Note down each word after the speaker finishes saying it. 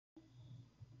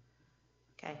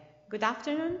Okay, good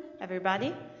afternoon,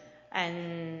 everybody,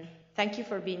 and thank you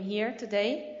for being here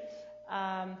today.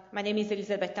 My name is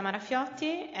Elisabetta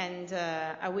Marafioti, and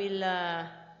I will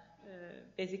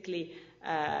basically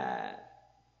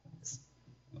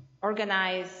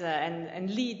organize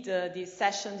and lead this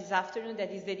session this afternoon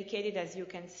that is dedicated, as you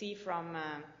can see from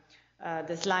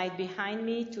the slide behind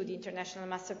me, to the International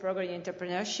Master Program in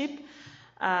Entrepreneurship.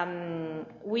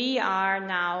 We are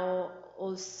now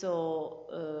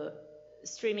also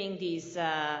streaming this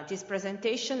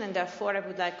presentation, and therefore I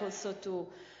would like also to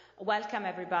welcome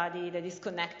everybody that is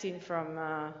connecting from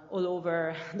all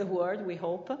over the world, we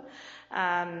hope.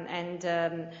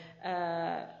 The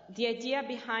idea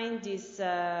behind this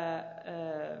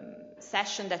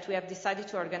session that we have decided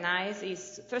to organize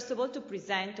is, first of all, to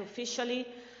present officially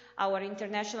our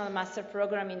International Master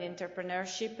Program in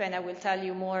Entrepreneurship, and I will tell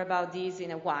you more about this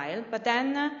in a while. But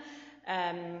then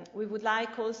we would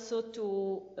like also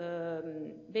to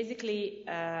basically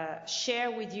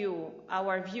share with you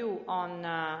our view on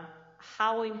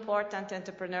how important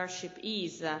entrepreneurship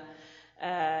is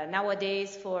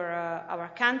nowadays for our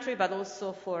country, but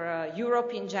also for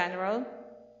Europe in general,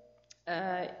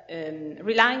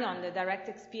 relying on the direct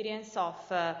experience of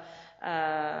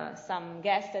some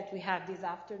guests that we have this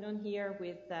afternoon here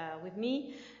with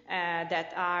me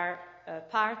that are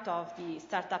part of the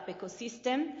startup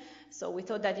ecosystem. So we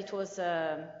thought that it was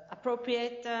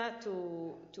appropriate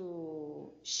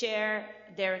to share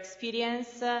their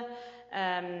experience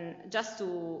just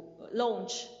to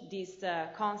launch this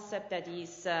concept that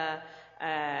is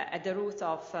at the root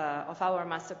of our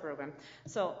master program.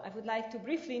 So I would like to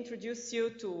briefly introduce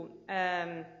you to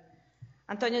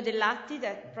Antonio Dell'Atti,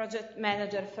 the project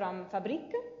manager from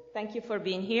FabriQ. Thank you for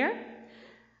being here.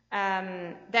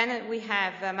 Then we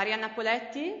have Marianna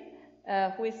Poletti,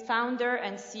 who is founder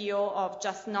and CEO of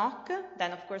Just Knock.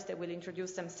 Then, of course, they will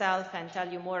introduce themselves and tell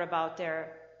you more about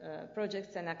their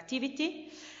projects and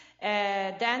activity.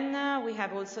 Then we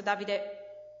have also Davide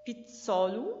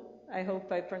Pitzolu, I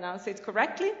hope I pronounce it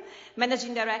correctly,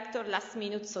 Managing Director, Last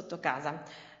Minute, Sotto, Casa.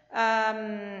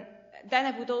 Then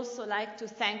I would also like to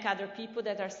thank other people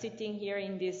that are sitting here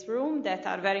in this room that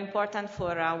are very important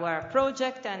for our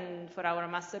project and for our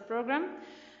master program.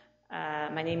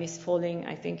 My name is falling.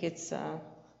 I think it's a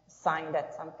sign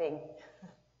that something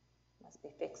must be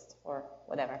fixed or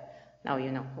whatever. Now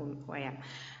you know who I am.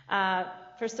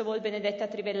 First of all, Benedetta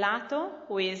Trivellato,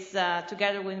 who is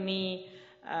together with me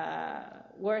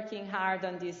working hard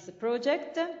on this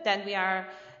project. Then we are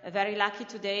very lucky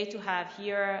today to have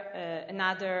here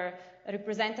another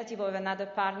representative of another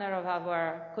partner of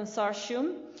our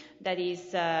consortium, that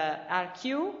is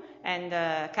FabriQ, and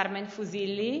Carmen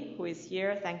Fusilli, who is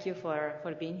here. Thank you for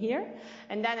being here.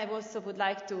 And then I also would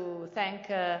like to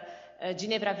thank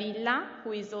Ginevra Villa,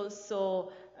 who is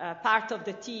also part of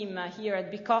the team here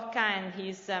at Bicocca, and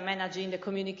he's managing the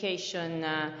communication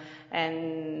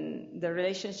and the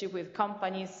relationship with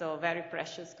companies, so very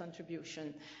precious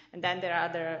contribution. And then there are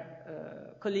other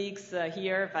colleagues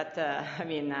here, but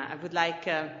I would like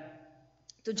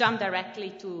to jump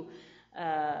directly to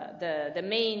the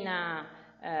main,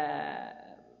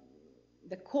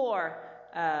 the core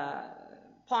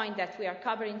point that we are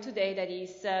covering today, that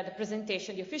is the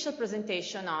presentation, the official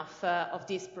presentation of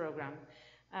this program.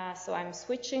 So I'm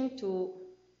switching to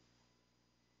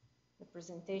the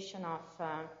presentation of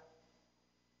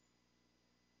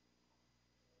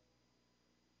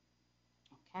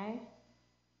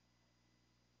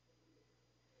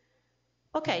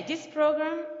Okay, this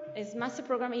program, this master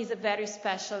program, is a very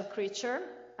special creature.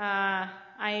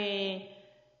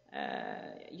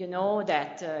 You know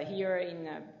that here in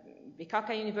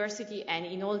Bicocca University and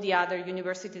in all the other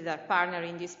universities that partner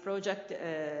in this project,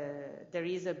 there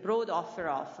is a broad offer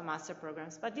of master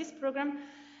programs. But this program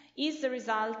is the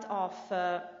result of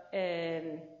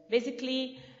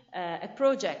basically a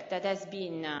project that has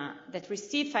been that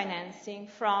received financing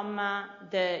from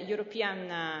the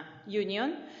European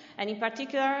Union, and in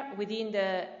particular within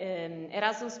the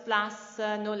Erasmus Plus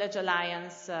Knowledge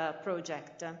Alliance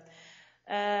project.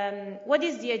 What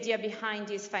is the idea behind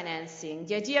this financing?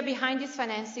 The idea behind this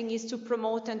financing is to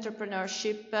promote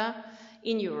entrepreneurship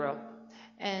in Europe.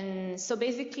 And so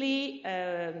basically,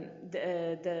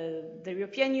 the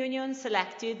European Union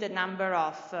selected a number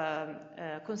of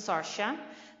consortia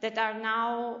that are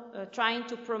now trying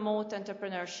to promote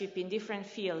entrepreneurship in different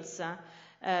fields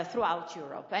throughout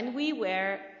Europe. And we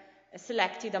were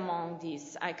selected among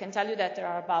these. I can tell you that there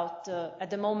are about, at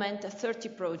the moment, 30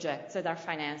 projects that are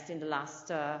financed in the last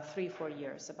 3-4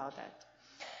 years about that.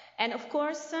 And of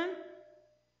course,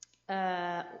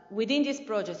 within this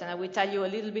project, and I will tell you a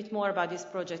little bit more about this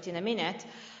project in a minute,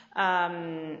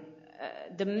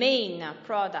 the main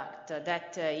product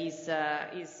that is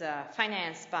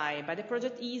financed by the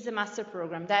project is a master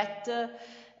program that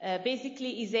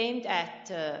basically is aimed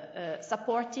at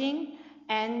supporting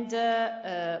and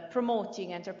promoting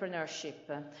entrepreneurship.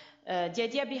 The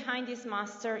idea behind this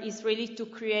master is really to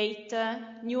create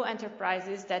new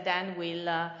enterprises that then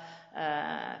will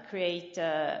create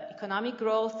economic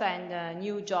growth and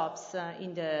new jobs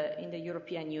in the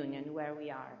European Union where we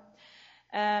are.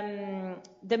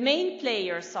 The main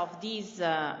players of this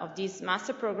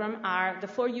master program are the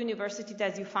 4 universities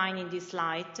as you find in this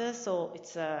slide. So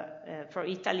it's for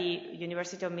Italy,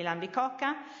 University of Milan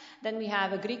Bicocca. Then we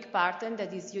have a Greek partner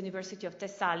that is University of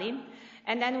Thessaly.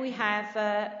 And then we have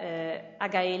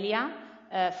Agaelia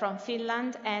from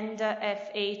Finland and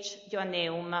FH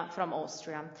Joanneum from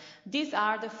Austria. These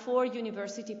are the 4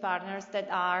 university partners that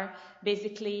are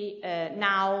basically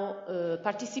now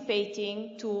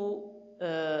participating to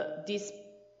this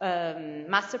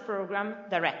master program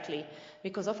directly,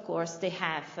 because of course they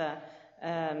have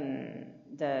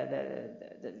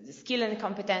the skill and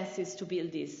competencies to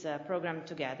build this program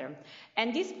together.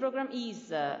 And this program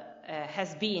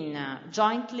has been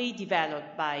jointly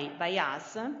developed by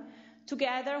us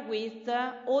together with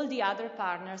all the other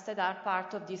partners that are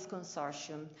part of this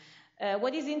consortium.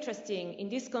 What is interesting in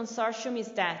this consortium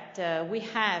is that we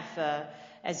have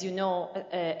as you know,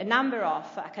 a number of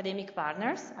academic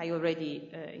partners. I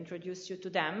already introduced you to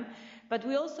them, but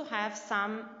we also have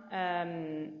some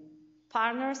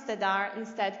partners that are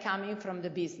instead coming from the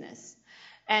business.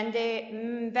 And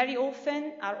they very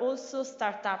often are also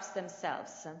startups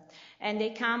themselves. And they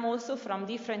come also from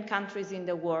different countries in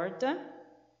the world,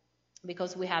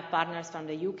 because we have partners from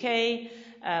the UK,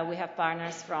 we have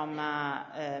partners from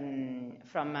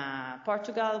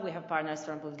Portugal, we have partners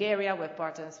from Bulgaria, we have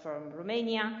partners from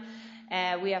Romania,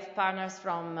 we have partners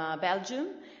from Belgium,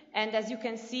 and as you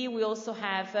can see, we also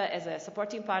have as a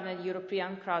supporting partner the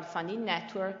European Crowdfunding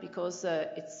Network, because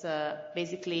it's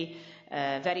basically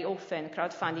very often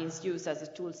crowdfunding is used as a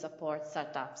tool to support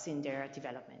startups in their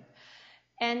development.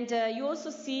 And you also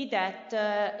see that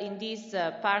in this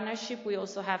partnership we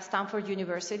also have Stanford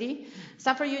University.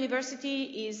 Stanford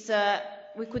University is,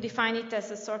 we could define it as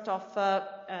a sort of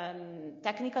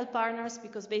technical partners,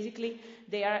 because basically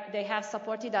they have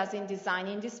supported us in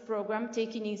designing this program,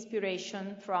 taking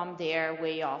inspiration from their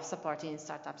way of supporting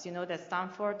startups. You know that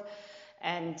Stanford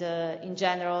and in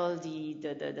general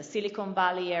the Silicon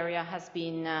Valley area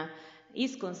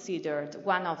is considered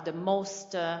one of the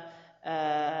most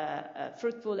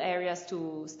fruitful areas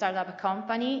to start up a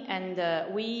company,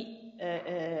 and we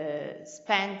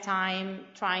spend time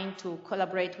trying to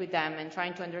collaborate with them and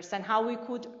trying to understand how we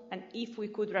could and if we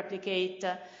could replicate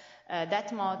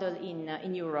that model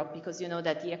in Europe, because you know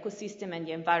that the ecosystem and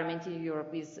the environment in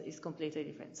Europe is completely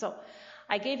different. So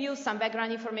I gave you some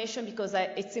background information because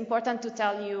it's important to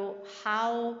tell you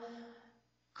how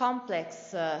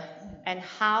complex and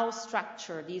how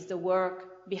structured is the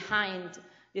work behind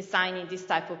designing this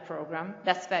type of program.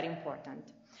 That's very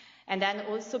important. And then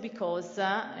also because,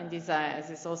 and this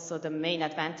is also the main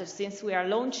advantage, since we are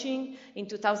launching in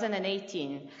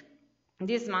 2018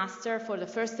 this master for the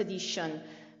first edition,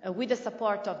 with the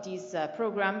support of this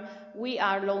program, we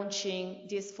are launching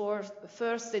this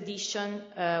first edition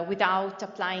without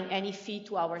applying any fee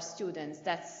to our students.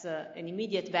 That's an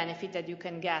immediate benefit that you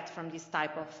can get from this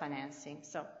type of financing.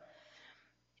 So,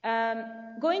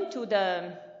 going to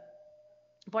the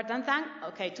important thing.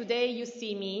 Okay, today you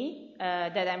see me,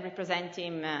 that I'm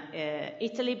representing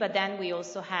Italy, but then we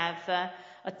also have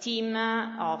a team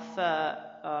of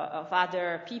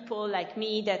other people like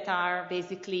me that are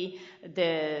basically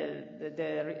the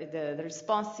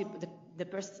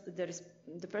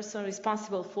person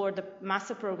responsible for the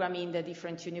master program in the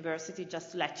different universities,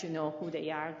 just to let you know who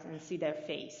they are and see their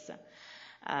face.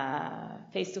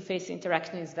 Face-to-face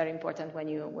interaction is very important when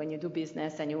you do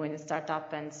business and when you start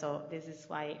up, and so this is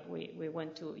why we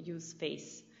want to use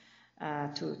face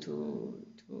to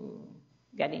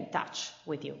get in touch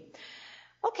with you.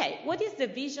 Okay, what is the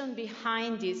vision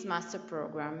behind this master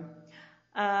program?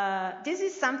 This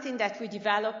is something that we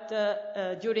developed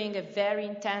during a very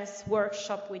intense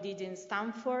workshop we did in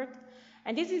Stanford,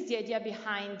 and this is the idea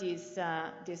behind this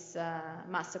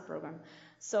master program.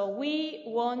 So we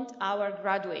want our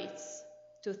graduates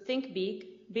to think big,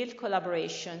 build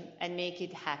collaboration, and make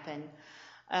it happen.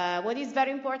 What is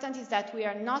very important is that we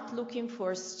are not looking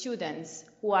for students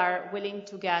who are willing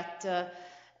to get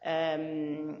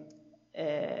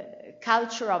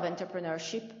culture of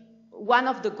entrepreneurship. One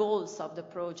of the goals of the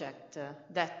project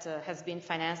that has been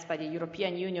financed by the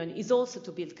European Union is also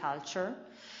to build culture,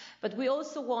 but we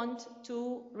also want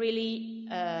to really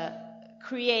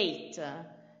create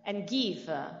and give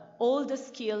all the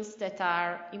skills that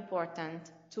are important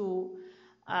to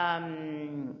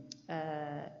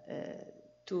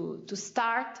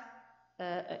start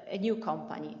a new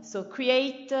company. So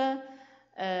create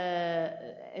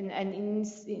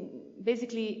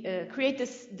basically create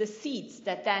the seeds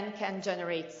that then can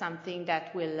generate something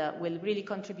that will really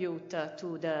contribute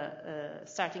to the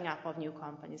starting up of new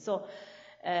companies. So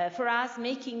for us,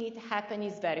 making it happen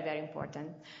is very, very important.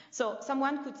 So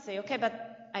someone could say, okay, but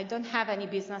I don't have any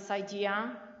business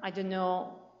idea. I don't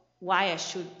know why I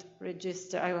should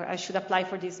register, I should apply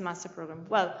for this master program.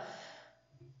 Well,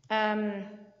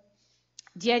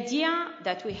 the idea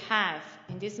that we have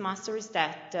in this master is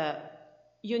that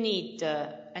you need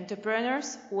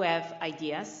entrepreneurs who have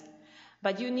ideas,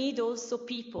 but you need also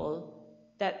people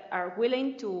that are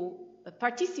willing to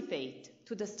participate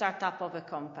to the startup of a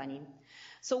company.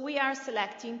 So we are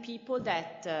selecting people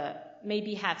that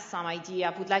maybe have some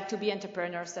idea, would like to be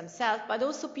entrepreneurs themselves, but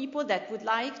also people that would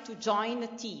like to join a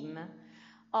team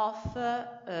of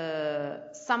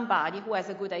somebody who has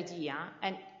a good idea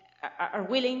and are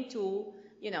willing to,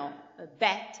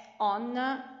 bet on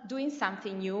doing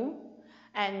something new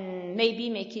and maybe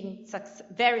making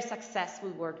very successful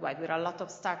worldwide. There are a lot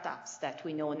of startups that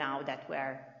we know now that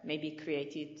were maybe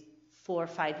created 4 or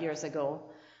 5 years ago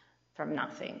from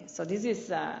nothing. So this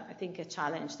is, I think, a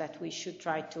challenge that we should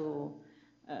try to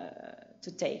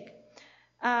take.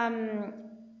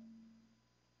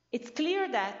 It's clear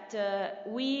that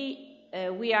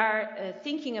we are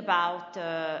thinking about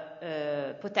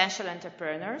potential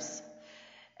entrepreneurs.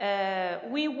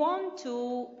 We want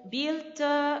to build,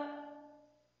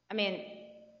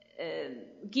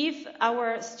 give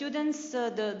our students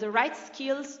the right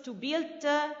skills to build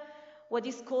what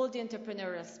is called the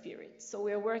entrepreneurial spirit. So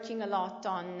we are working a lot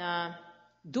on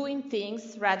doing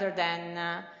things rather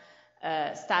than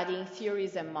studying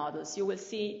theories and models. You will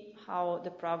see how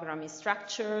the program is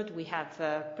structured. We have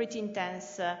a pretty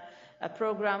intense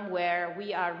program where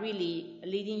we are really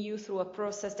leading you through a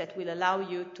process that will allow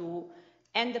you to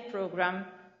end the program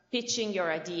pitching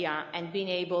your idea and being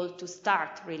able to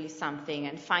start really something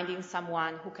and finding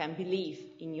someone who can believe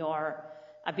in your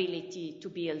ability to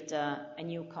build a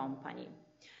new company.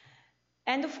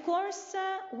 And of course,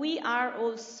 we are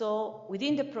also,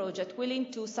 within the project,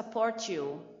 willing to support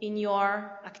you in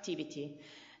your activity.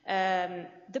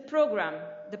 The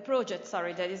project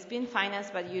that is being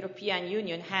financed by the European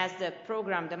Union has the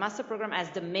master program as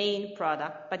the main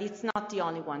product, but it's not the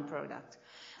only one product.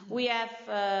 We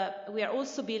are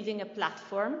also building a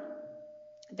platform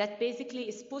that basically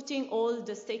is putting all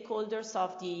the stakeholders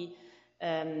of the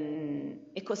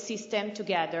ecosystem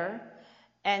together.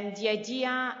 And the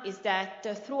idea is that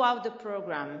throughout the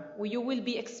program, you will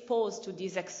be exposed to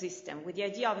this ecosystem with the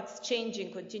idea of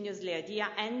exchanging continuously idea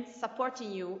and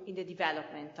supporting you in the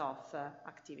development of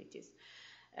activities.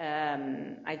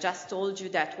 I just told you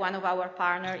that one of our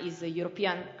partners is the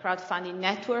European crowdfunding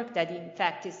network that in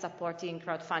fact is supporting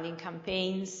crowdfunding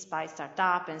campaigns by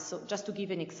startup, and so just to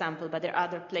give an example, but there are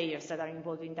other players that are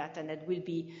involved in that and that will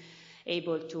be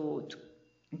able to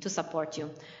support you.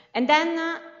 And then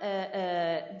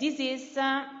this is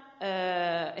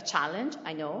a challenge,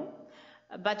 I know,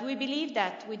 but we believe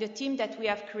that with the team that we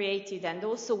have created and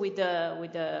also with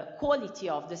the quality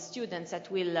of the students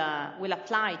that will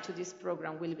apply to this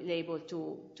program, we'll be able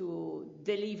to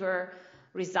deliver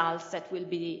results that will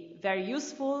be very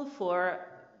useful for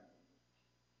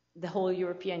the whole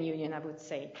European Union, I would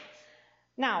say.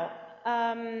 Now,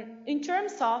 in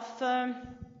terms of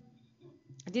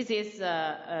this is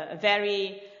a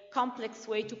very complex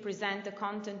way to present the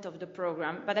content of the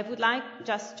program, but I would like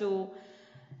just to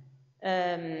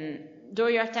draw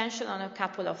your attention on a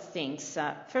couple of things.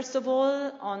 First of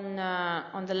all,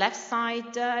 on the left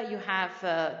side, you have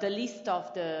the list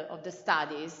of the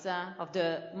studies, of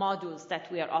the modules that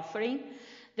we are offering,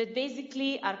 that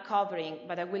basically are covering,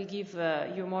 but I will give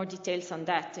you more details on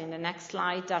that in the next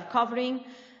slide, are covering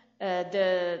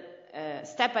the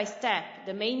step by step,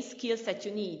 the main skills that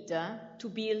you need to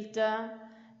build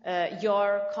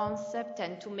your concept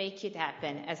and to make it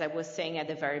happen, as I was saying at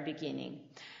the very beginning.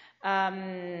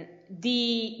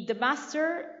 The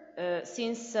master,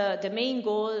 since the main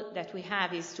goal that we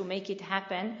have is to make it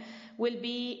happen, will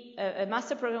be a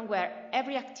master program where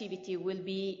every activity will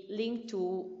be linked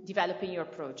to developing your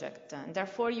project. And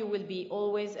therefore, you will be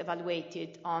always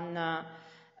evaluated on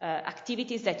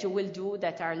activities that you will do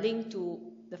that are linked to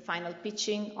the final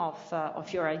pitching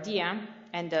of your idea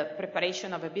and the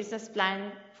preparation of a business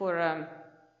plan for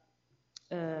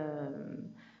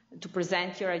to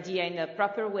present your idea in a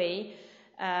proper way.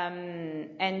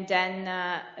 and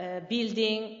then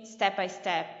building step by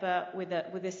step with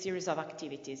a series of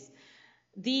activities.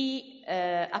 The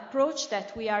approach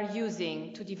that we are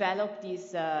using to develop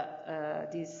this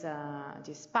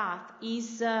path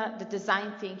is the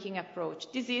design thinking approach.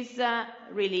 This is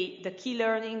really the key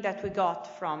learning that we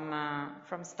got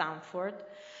from Stanford.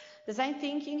 Design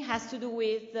thinking has to do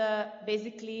with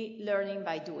basically learning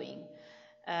by doing.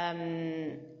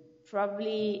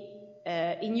 Probably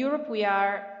in Europe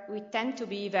we tend to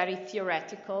be very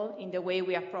theoretical in the way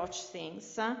we approach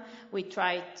things. We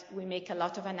make a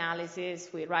lot of analysis,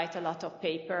 we write a lot of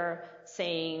paper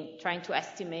trying to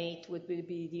estimate what will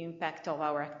be the impact of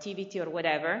our activity or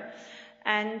whatever.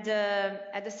 And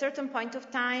at a certain point of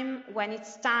time, when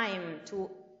it's time to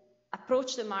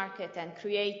approach the market and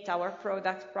create our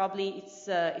product, probably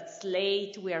it's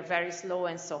late, we are very slow,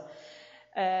 and so.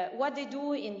 What they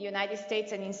do in the United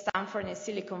States and in Stanford and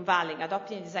Silicon Valley,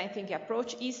 adopting a design thinking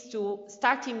approach, is to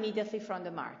start immediately from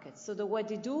the market. So what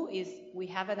they do is we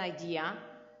have an idea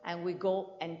and we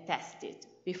go and test it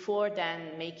before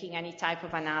then making any type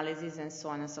of analysis and so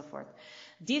on and so forth.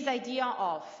 This idea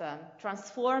of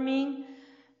transforming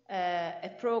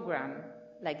a program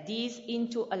like this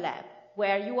into a lab,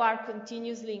 where you are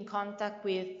continuously in contact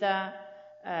with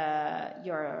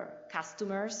your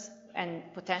customers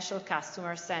and potential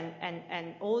customers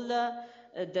and all the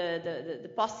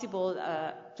possible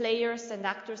players and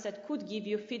actors that could give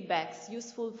you feedbacks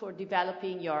useful for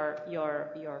developing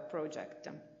your project.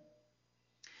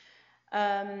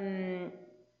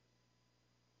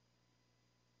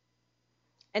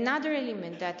 Another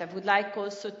element that I would like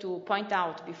also to point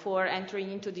out before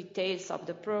entering into details of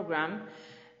the program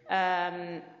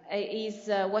is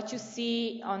what you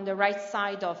see on the right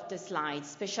side of the slide,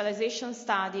 specialization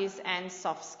studies and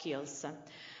soft skills.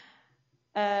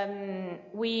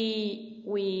 We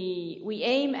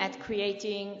aim at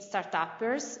creating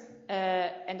startuppers,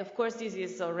 and of course this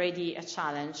is already a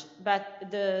challenge, but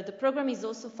the program is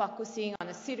also focusing on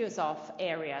a series of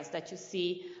areas that you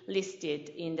see listed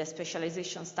in the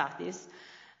specialization studies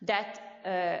that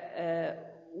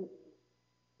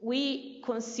we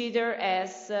consider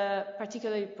as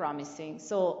particularly promising.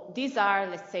 So these are,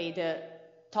 let's say, the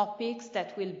topics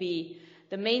that will be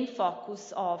the main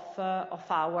focus of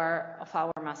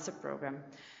our master program.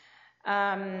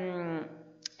 And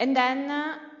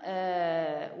then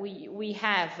we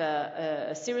have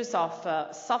a series of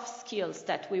soft skills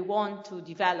that we want to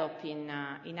develop in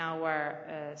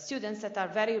our students that are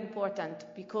very important,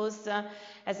 because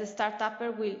as a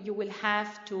startupper you will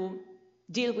have to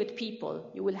deal with people,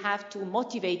 you will have to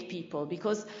motivate people,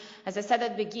 because as I said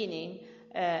at the beginning,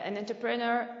 an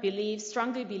entrepreneur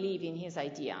strongly believes in his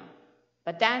idea.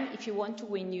 But then if you want to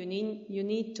win, you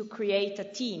need to create a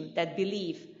team that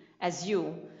believes as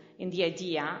you in the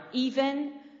idea,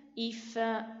 even if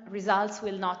results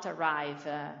will not arrive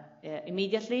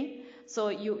immediately. So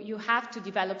you have to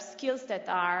develop skills that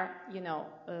are,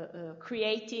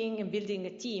 creating and building a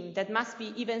team that must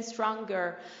be even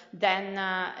stronger than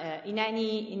in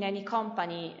any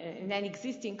company, in any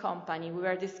existing company. We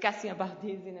were discussing about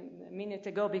this a minute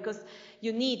ago, because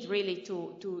you need really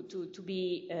to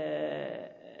be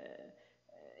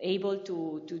able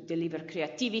to deliver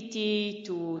creativity,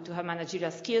 to have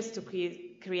managerial skills, to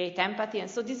create empathy. And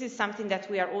so this is something that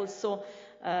we are also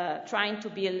trying to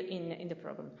build in the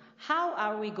program. How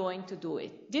are we going to do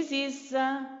it? This is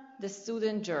the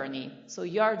student journey. So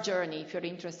your journey, if you're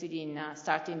interested in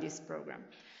starting this program.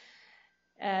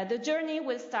 The journey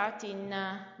will start in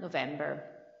November.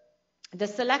 The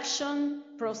selection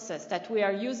process that we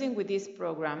are using with this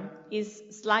program is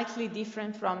slightly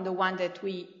different from the one that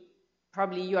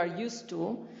you are used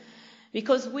to,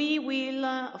 because we will,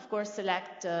 of course,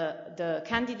 select the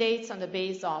candidates on the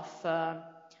basis of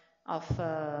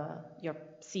your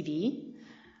CV.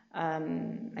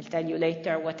 I'll tell you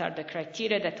later what are the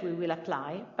criteria that we will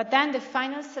apply. But then the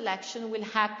final selection will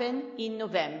happen in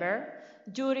November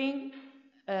during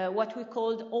what we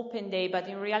called open day, but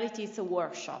in reality it's a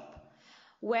workshop,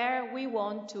 where we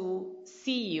want to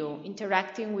see you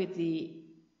interacting with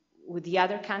the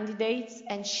other candidates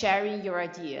and sharing your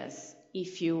ideas,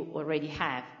 if you already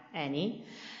have any,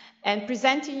 and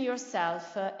presenting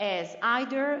yourself as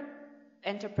either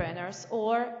entrepreneurs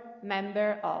or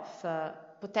member of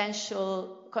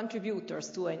potential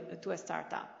contributors to a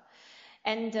startup.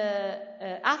 And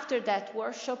after that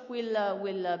workshop,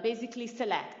 we'll basically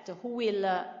select who will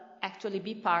actually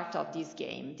be part of this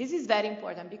game. This is very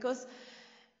important, because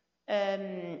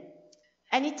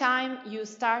anytime you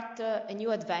start a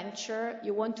new adventure,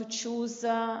 you want to choose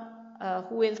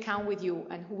who will come with you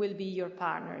and who will be your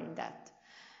partner in that.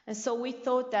 And so we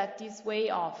thought that this way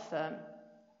of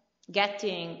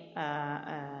getting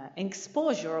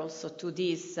exposure also to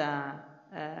this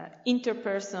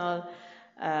interpersonal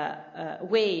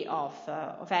way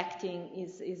of acting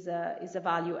is a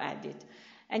value added.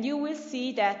 And you will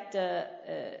see that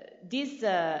this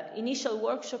initial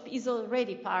workshop is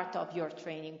already part of your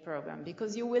training program,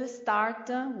 because you will start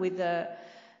with the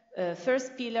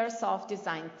first pillars of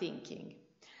design thinking.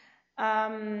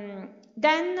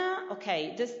 Then,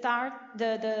 okay, the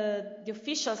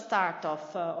official start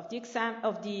of the exam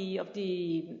of the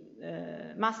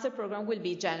master program will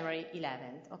be January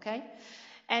 11th. Okay.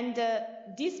 And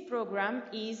this program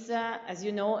is, as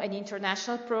you know, an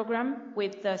international program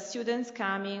with students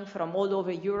coming from all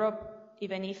over Europe,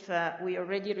 even if we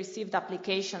already received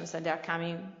applications and they are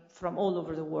coming from all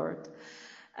over the world.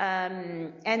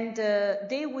 And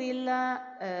they will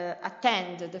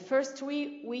attend the first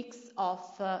 3 weeks of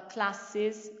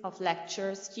classes, of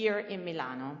lectures here in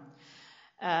Milano.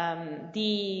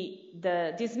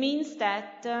 This means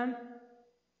that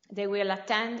they will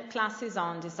attend classes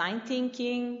on design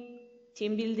thinking,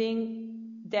 team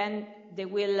building, then they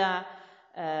will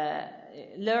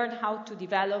learn how to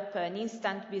develop an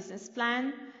instant business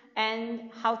plan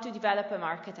and how to develop a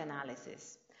market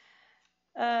analysis.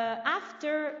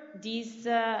 After this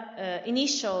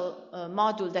initial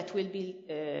module that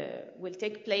will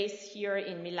take place here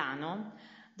in Milano,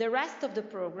 the rest of the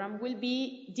program will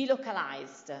be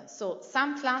delocalized. So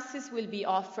some classes will be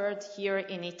offered here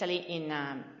in Italy in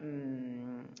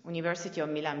University of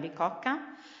Milan Bicocca,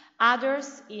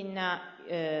 others in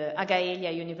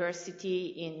Agaelia University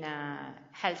in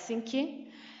Helsinki,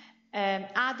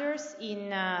 others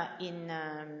in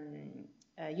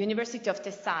University of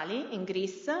Thessaly in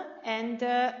Greece, and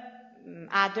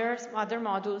other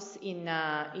modules in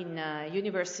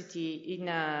University in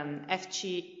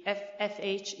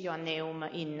FH Joanneum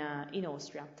in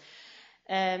Austria.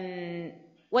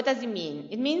 What does it mean?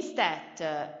 It means that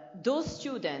those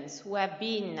students who have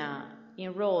been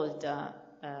enrolled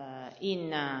in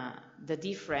the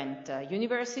different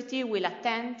university will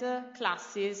attend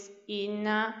classes in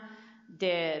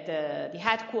the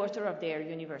headquarters of their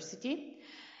university.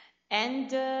 And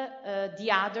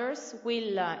the others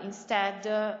will instead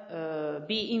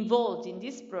be involved in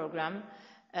this program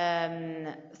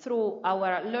through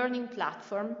our learning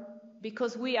platform,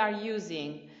 because we are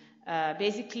using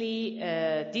basically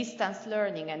distance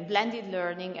learning and blended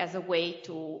learning as a way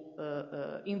to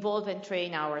involve and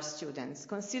train our students.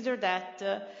 Consider that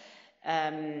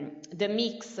the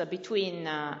mix between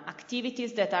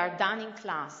activities that are done in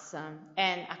class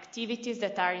and activities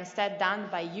that are instead done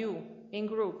by you in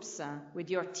groups with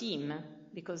your team,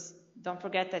 because don't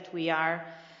forget that we are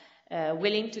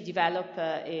willing to develop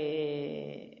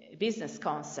a business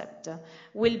concept,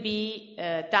 will be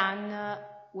done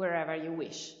wherever you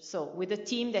wish. So with a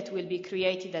team that will be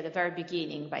created at the very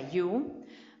beginning by you,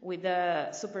 with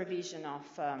the supervision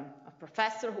of a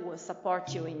professor who will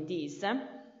support you in this,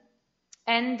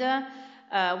 and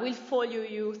will follow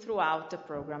you throughout the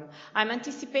program. I'm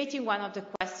anticipating one of the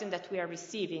questions that we are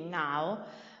receiving now.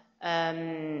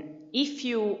 If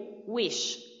you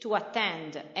wish to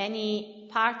attend any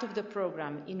part of the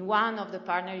program in one of the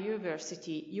partner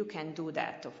university, you can do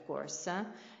that, of course.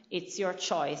 It's your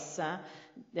choice.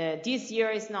 This year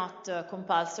is not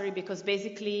compulsory, because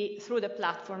basically through the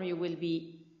platform you will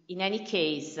be, in any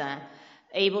case,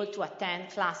 able to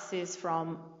attend classes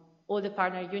from all the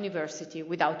partner university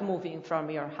without moving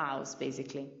from your house,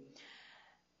 basically.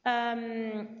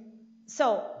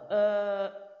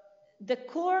 The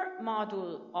core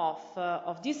module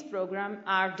of this program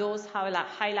are those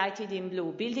highlighted in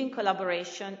blue: building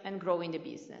collaboration and growing the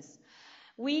business.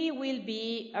 We will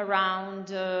be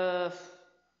around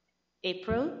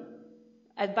April,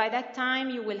 and by that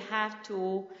time you will have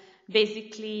to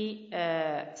basically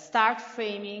start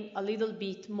framing a little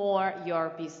bit more your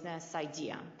business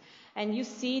idea. And you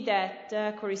see that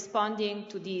corresponding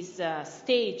to this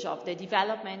stage of the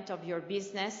development of your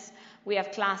business, we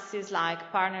have classes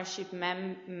like partnership,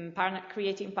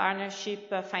 creating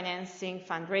partnership, financing,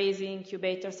 fundraising,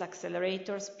 incubators,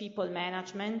 accelerators, people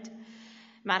management,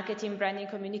 marketing, branding,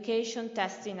 communication,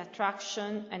 testing,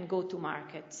 attraction, and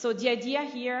go-to-market. So the idea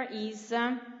here is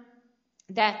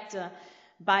that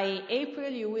by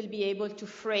April you will be able to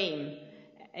frame,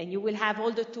 and you will have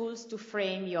all the tools to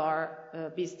frame your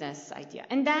business idea.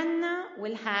 And then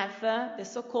we'll have the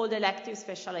so-called elective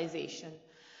specialization.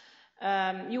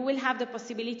 You will have the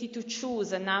possibility to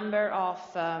choose a number of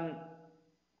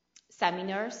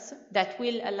seminars that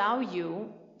will allow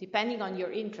you, depending on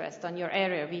your interest, on your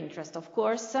area of interest, of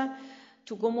course,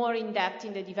 to go more in depth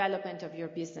in the development of your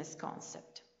business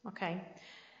concept. Okay?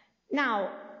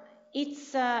 Now,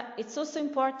 It's also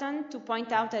important to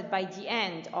point out that by the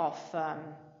end of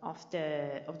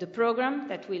the program,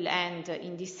 that will end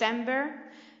in December,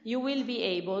 you will be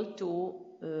able to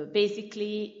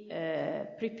basically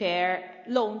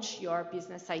launch your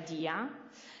business idea,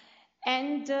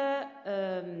 and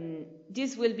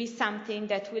this will be something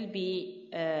that will be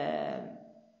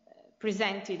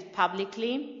presented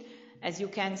publicly. As you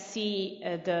can see,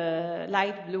 the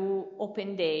light blue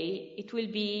open day, it will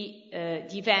be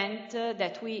the event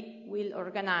that we will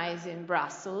organize in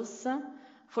Brussels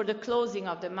for the closing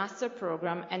of the master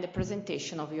program and the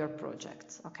presentation of your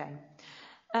projects. Okay.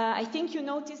 I think you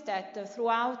noticed that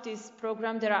throughout this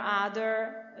program there are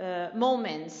other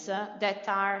moments that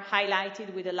are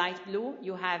highlighted with the light blue.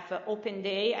 You have open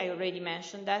day, I already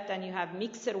mentioned that, then you have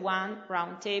mixer 1,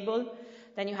 round table,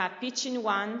 then you have pitching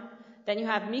 1, then you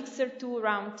have mixer 2,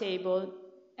 round table,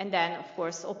 and then of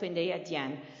course open day at the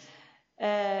end.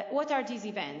 What are these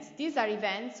events? These are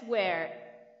events where,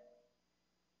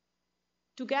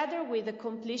 together with the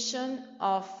completion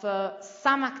of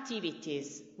some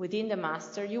activities within the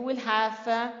master, you will have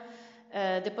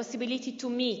the possibility to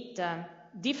meet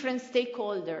different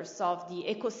stakeholders of the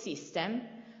ecosystem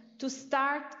to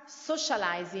start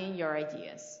socializing your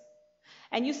ideas.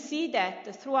 And you see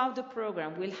that throughout the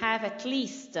program we'll have at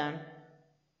least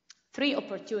 3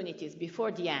 opportunities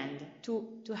before the end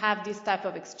to have this type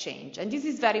of exchange. And this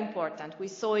is very important. We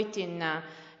saw it in the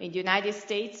United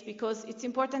States, because it's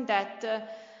important that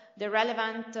the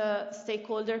relevant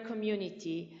stakeholder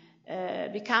community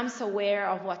becomes aware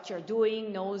of what you're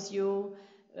doing, knows you,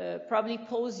 probably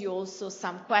pose you also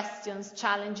some questions,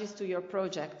 challenges to your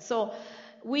project. So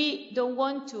we don't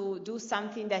want to do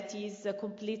something that is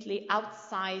completely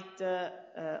outside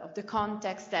of the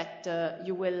context that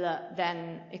you will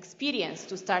then experience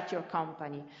to start your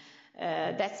company.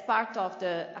 That's part of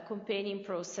the accompanying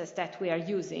process that we are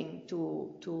using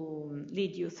to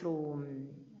lead you through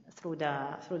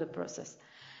the process.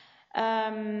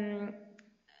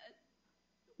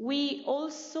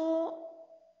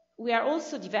 We are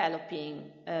also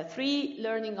developing 3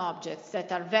 learning objects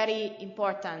that are very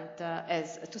important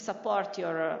to support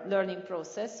your learning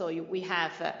process. So we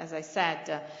have, as I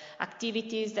said,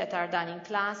 activities that are done in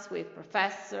class with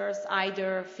professors,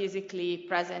 either physically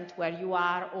present where you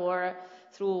are or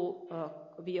through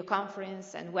video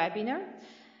conference and webinar.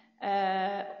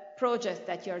 Projects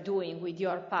that you're doing with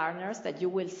your partners that you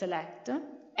will select,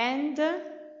 and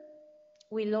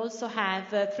we'll also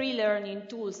have 3 learning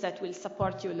tools that will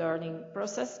support your learning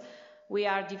process. We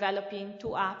are developing 2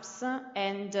 apps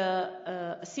and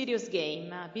a serious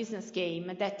game, a business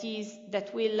game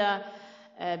that will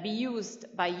be used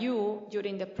by you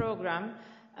during the program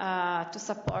to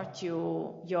support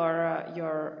your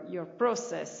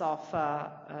process of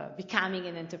becoming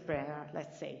an entrepreneur,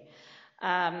 let's say.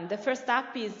 The first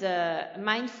app is a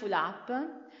mindful app.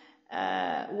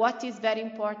 What is very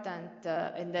important,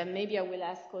 and then maybe I will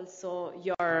ask also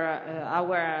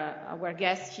our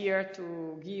guests here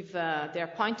to give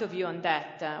their point of view on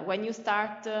that. When you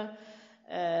start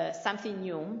something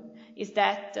new, is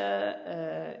that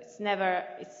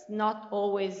it's not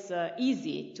always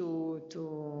easy to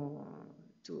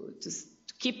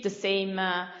keep the same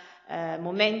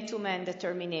momentum and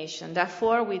determination.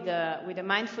 Therefore, with the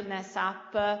mindfulness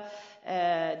app,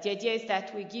 the idea is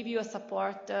that we give you a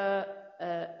support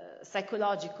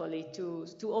psychologically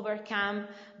to overcome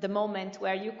the moment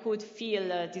where you could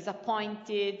feel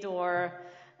disappointed or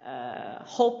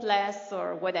hopeless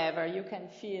or whatever you can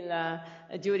feel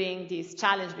during this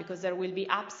challenge, because there will be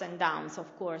ups and downs,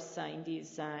 of course, in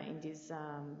this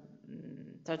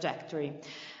trajectory.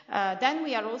 Then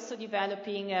we are also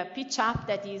developing a pitch app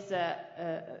that is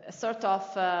a sort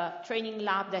of training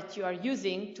lab that you are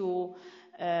using to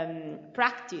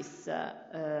practice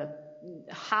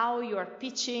how you are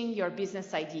pitching your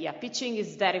business idea. Pitching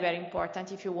is very, very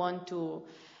important if you want to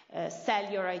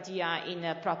sell your idea in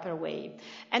a proper way.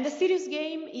 And the serious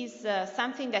game is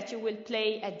something that you will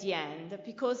play at the end,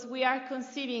 because we are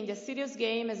conceiving the serious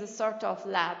game as a sort of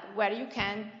lab where you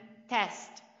can test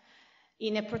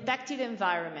in a protected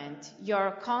environment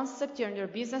your concept and your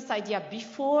business idea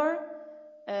before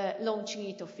launching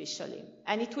it officially.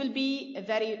 And it will be a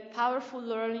very powerful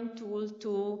learning tool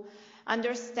to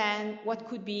understand what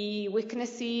could be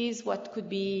weaknesses, what could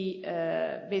be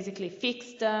basically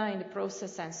fixed in the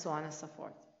process, and so on and so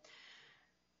forth.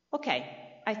 Okay,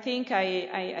 I think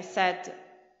I said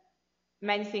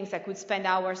many things. I could spend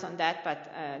hours on that,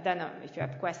 but then if you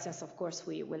have questions, of course,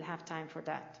 we will have time for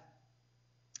that.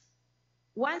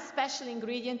 One special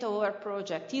ingredient of our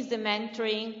project is the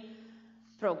mentoring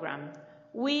program.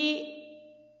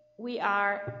 We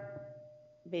are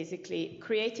basically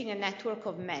creating a network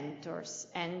of mentors.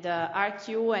 And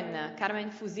RQ and Carmen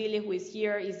Fusili, who is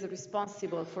here, is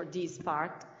responsible for this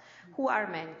part. Who are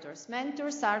mentors?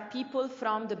 Mentors are people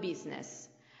from the business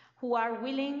who are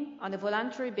willing, on a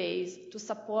voluntary base, to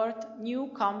support new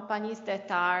companies that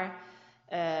are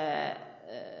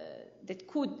that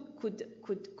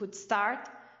could start,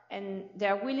 and they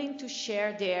are willing to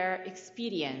share their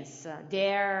experience,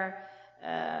 their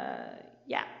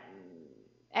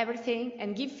everything,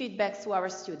 and give feedbacks to our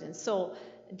students. So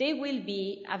they will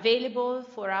be available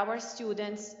for our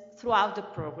students throughout the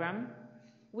program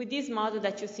with this model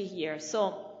that you see here.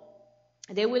 So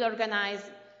they will organize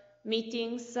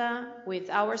meetings with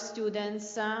our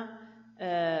students,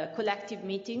 collective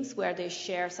meetings where they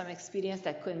share some experience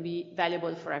that can be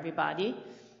valuable for everybody.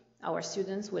 Our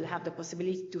students will have the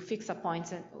possibility to fix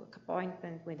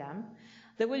appointment with them.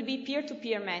 There will be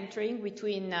peer-to-peer mentoring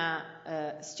between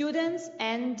students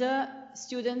and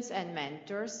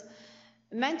mentors.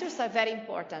 Mentors are very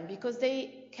important because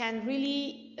they can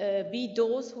really be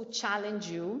those who challenge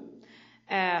you,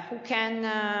 who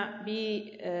can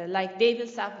be like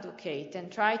devil's advocate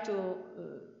and try to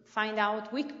find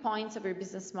out weak points of your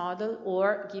business model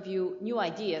or give you new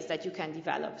ideas that you can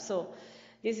develop. So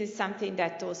this is something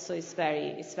that also is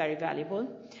very valuable.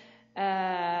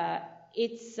 And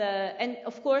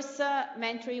of course,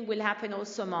 mentoring will happen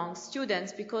also among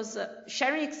students because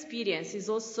sharing experience is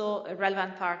also a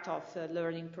relevant part of the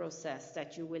learning process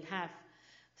that you will have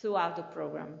throughout the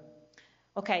program.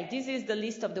 Okay, this is the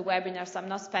list of the webinars. I'm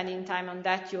not spending time on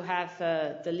that. You have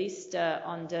the list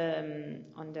on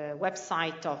the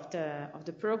website of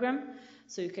the program,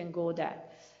 so you can go there.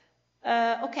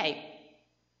 Okay.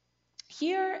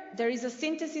 Here, there is a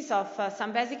synthesis of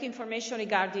some basic information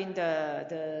regarding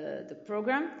the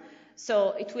program.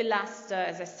 So it will last,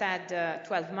 as I said,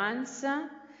 12 months.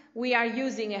 We are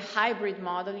using a hybrid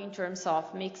model in terms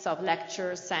of mix of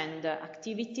lectures and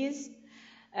activities.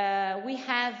 We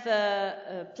have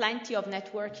plenty of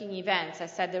networking events. I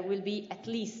said there will be at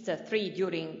least 3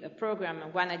 during the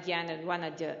program, one at the end and one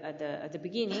at the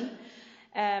beginning.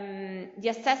 The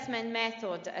assessment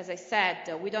method, as I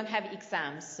said, we don't have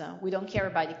exams. We don't care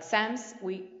about exams.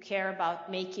 We care about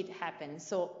make it happen.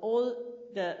 So all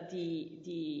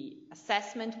the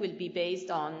assessment will be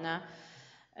based on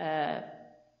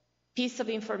piece of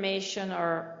information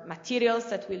or materials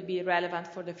that will be relevant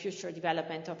for the future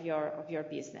development of your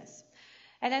business.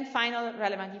 And then final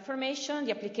relevant information,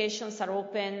 the applications are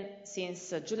open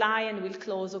since July and will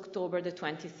close October the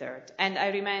 23rd. And I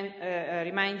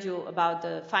remind you about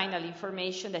the final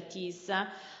information, that is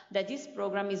that this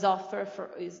program is offered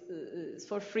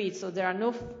for free, so there are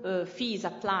no fees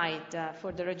applied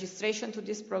for the registration to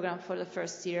this program for the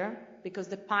first year, because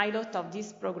the pilot of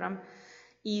this program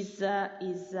is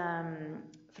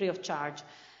free of charge.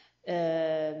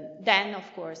 Then,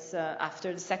 of course,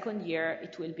 after the second year,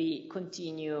 it will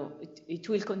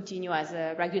continue as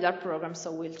a regular program.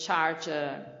 So we'll charge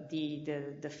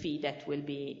the fee that will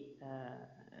be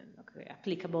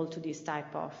applicable to this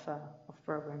type of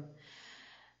program.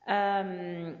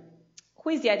 Who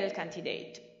is the ideal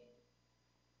candidate?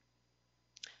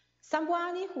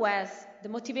 Someone who has the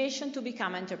motivation to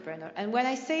become an entrepreneur. And when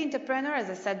I say entrepreneur, as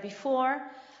I said before,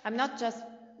 I'm not just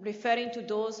referring to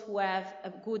those who have a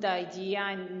good idea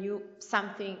and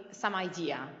some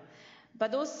idea,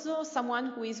 but also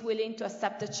someone who is willing to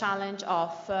accept the challenge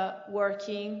of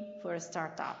working for a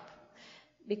startup.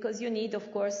 Because you need,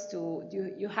 of course,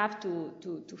 you have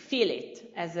to feel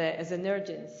it as an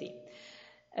urgency.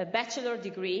 A bachelor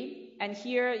degree, and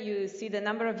here you see the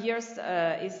number of years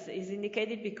is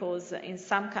indicated because in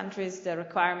some countries the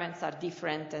requirements are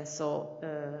different, and so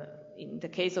in the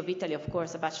case of Italy, of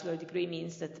course, a bachelor degree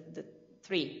means that the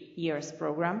 3 years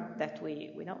program that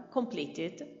we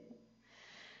completed.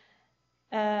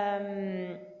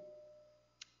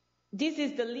 This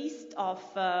is the list of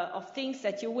things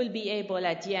that you will be able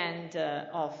at the end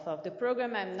of the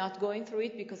program. I'm not going through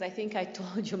it because I think I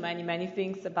told you many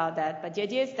things about that. But the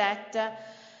idea is that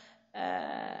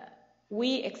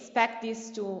we expect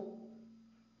this to,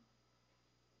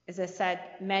 as I said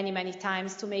many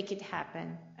times, to make it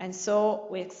happen. And so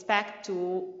we expect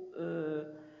to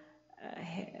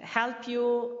help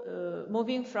you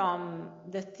moving from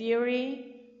the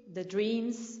theory, the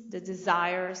dreams, the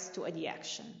desires to the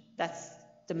action. That's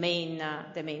the main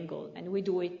goal, and we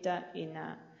do it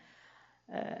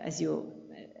as you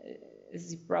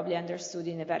probably understood,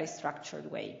 in a very structured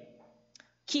way.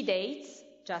 Key dates,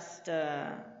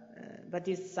 but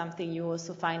this is something you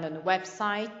also find on the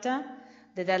website.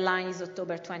 The deadline is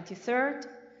October 23rd.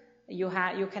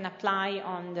 You can apply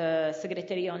on the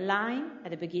Secretary online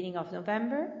at the beginning of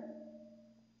November.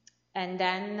 and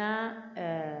then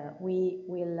we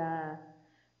will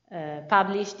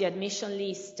publish the admission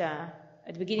list.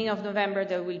 At the beginning of November,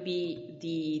 there will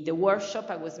be the workshop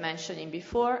I was mentioning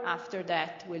before. After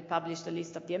that, we'll publish the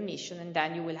list of the admission, and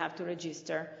then you will have to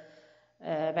register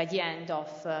by the end of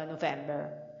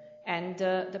November. And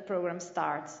the program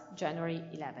starts January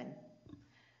 11.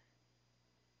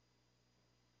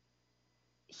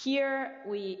 Here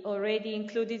we already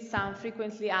included some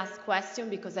frequently asked questions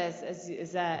because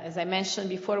as I mentioned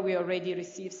before, we already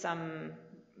received some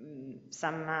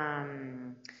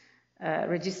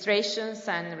registrations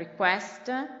and requests.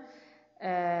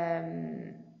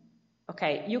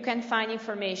 Okay, you can find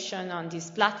information on this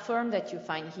platform that you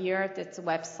find here. That's the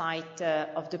website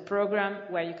of the program,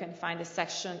 where you can find a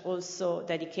section also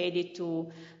dedicated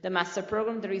to the master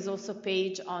program. There is also a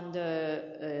page on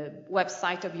the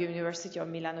website of University of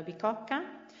Milano Bicocca.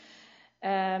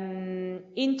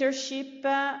 Internship,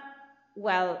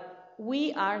 well,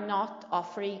 we are not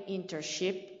offering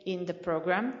internship in the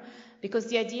program, because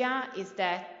the idea is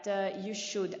that you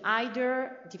should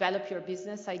either develop your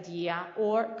business idea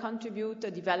or contribute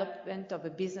to the development of a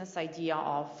business idea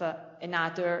of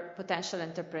another potential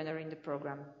entrepreneur in the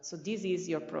program. So this is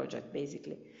your project,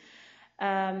 basically.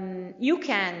 You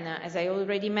can, as I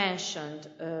already mentioned,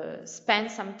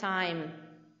 spend some time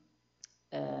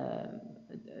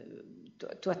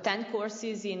to attend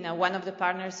courses in one of the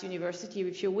partners' university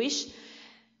if you wish.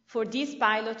 For this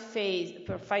pilot phase,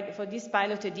 for this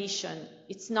pilot edition,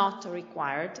 it's not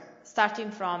required.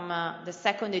 Starting from the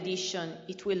second edition,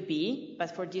 it will be,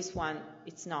 but for this one,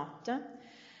 it's not.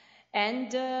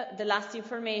 And the last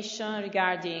information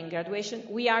regarding graduation,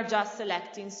 we are just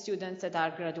selecting students that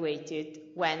are graduated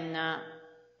when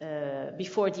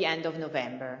before the end of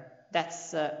November.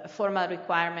 That's a formal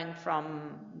requirement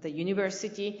from the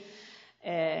university.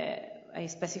 I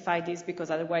specify this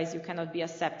because otherwise you cannot be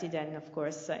accepted, and of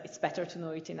course it's better to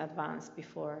know it in advance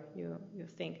before you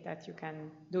think that you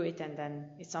can do it, and then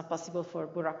it's not possible for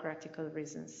bureaucratical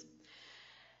reasons.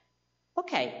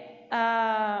 Okay,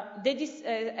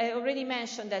 I already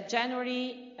mentioned that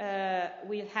January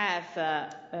we'll have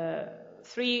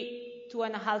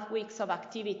 2.5 weeks of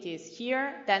activities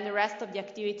here. Then the rest of the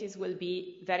activities will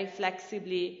be very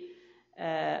flexibly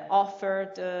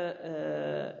offered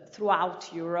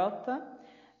throughout Europe,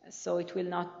 so it will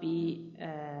not be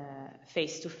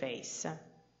face-to-face.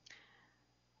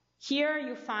 Here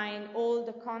you find all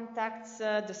the contacts,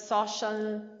 the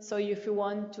social, so if you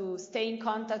want to stay in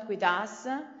contact with us,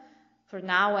 for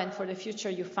now and for the future,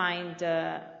 you find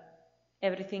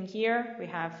everything here. We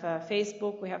have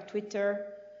Facebook, we have Twitter,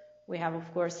 we have,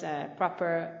 of course, a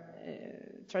proper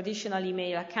traditional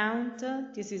email account.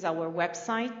 This is our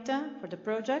website for the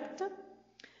project.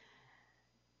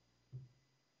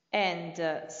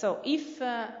 And so if,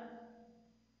 I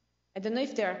don't know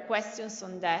if there are questions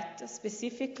on that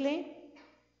specifically.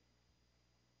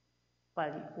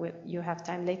 Well, you have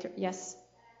time later. Yes? I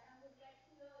would like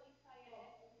to know if I can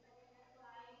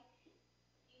apply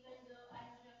even though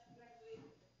I'm just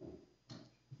graduated.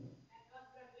 I got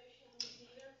graduation this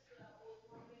year, so I was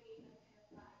wondering if I can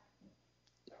apply.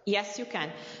 Yes, you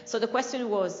can. So the question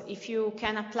was if you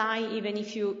can apply even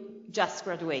if you just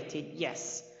graduated.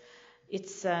 Yes.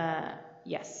 It's,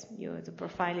 yes, the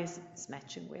profile is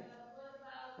matching with.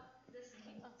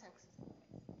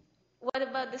 What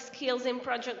about the skills in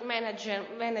project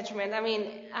management? I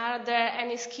mean, are there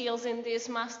any skills in this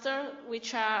master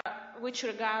which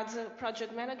regards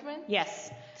project management? Yes,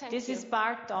 this is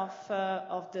part of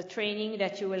the training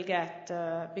that you will get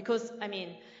because, I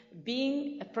mean,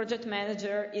 being a project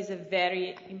manager is a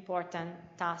very important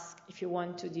task if you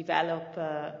want to develop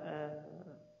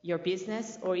your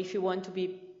business or if you want to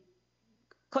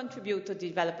contribute to the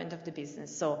development of the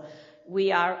business. So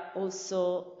we are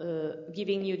also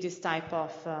giving you this type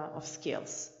of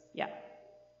skills. Yeah.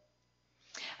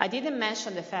 I didn't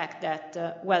mention the fact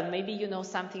that, well, maybe you know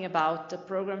something about the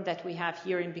program that we have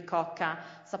here in Bicocca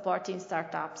supporting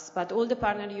startups, but all the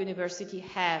partner universities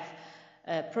have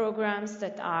programs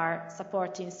that are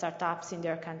supporting startups in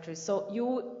their countries. So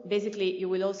you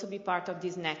will also be part of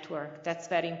this network. That's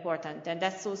very important. And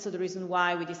that's also the reason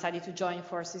why we decided to join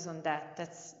forces on that.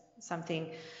 That's something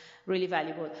really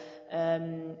valuable.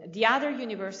 The other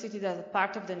universities that are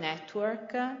part of the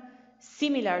network,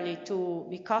 similarly to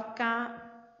Bicocca,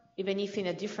 even if in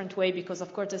a different way, because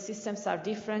of course the systems are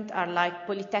different, are like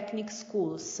polytechnic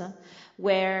schools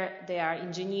where they are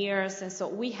engineers. And so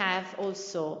we have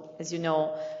also, as you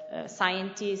know,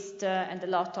 scientists and a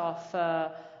lot of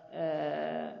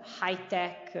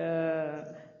high-tech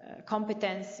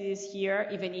competencies here,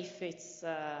 even if it's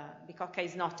Bicocca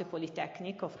is not a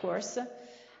polytechnic, of course.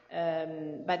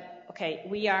 But okay,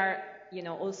 we are,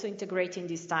 also integrating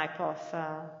this type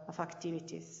of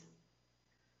activities.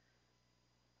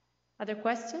 Other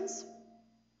questions?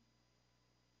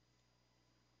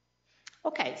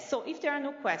 Okay, so if there are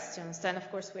no questions, then of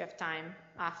course we have time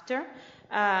after.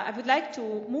 I would like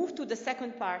to move to the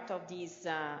second part of this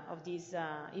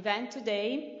event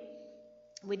today,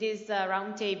 with this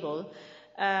round table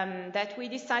that we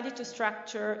decided to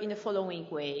structure in the following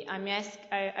way.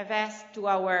 I've asked to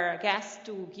our guests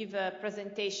to give a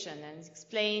presentation and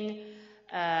explain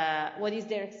what is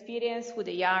their experience, who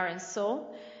they are, and so,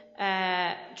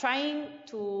 trying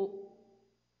to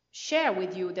share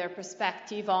with you their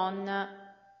perspective on,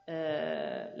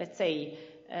 let's say,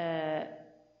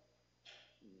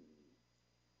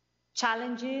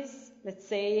 challenges, let's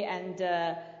say, and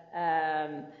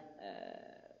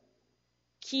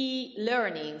key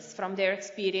learnings from their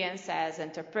experience as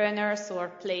entrepreneurs or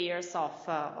players of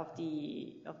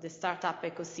the startup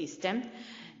ecosystem.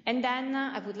 And then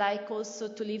I would like also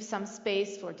to leave some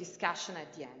space for discussion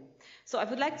at the end. So I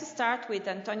would like to start with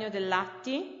Antonio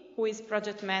Dell'Atti, who is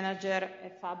project manager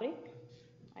at FabriQ.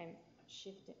 I'm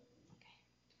shifting. Okay.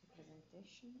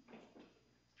 Presentation.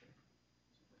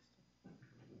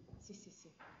 Sì.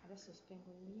 Adesso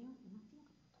spengo il mio. Un attimo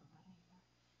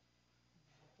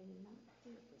che devo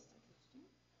trovare questo è giusto?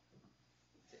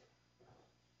 Sì.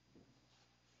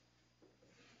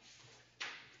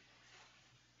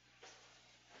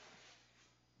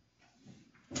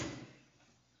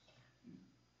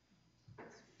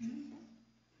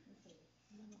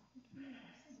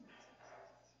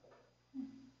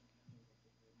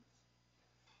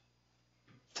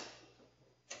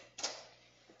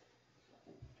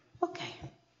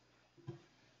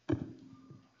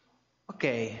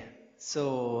 Okay,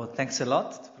 so thanks a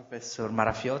lot to Professor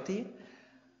Marafioti.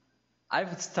 I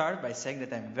would start by saying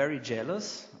that I'm very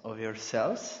jealous of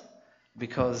yourselves,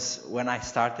 because when I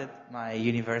started my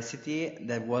university,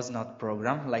 there was not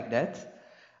program like that.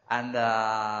 And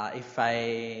if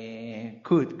I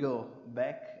could go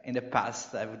back in the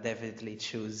past, I would definitely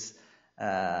choose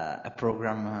a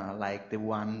program like the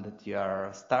one that you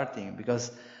are starting,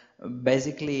 because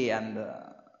basically, and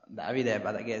Davide,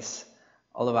 but I guess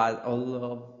all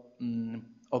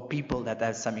of people that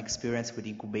have some experience with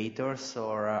incubators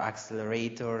or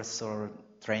accelerators or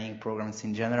training programs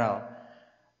in general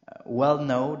well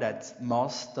know that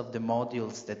most of the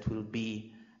modules that will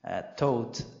be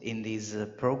taught in this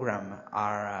program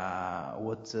are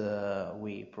what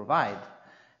we provide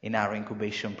in our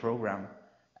incubation program,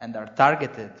 and are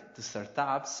targeted to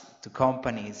startups, to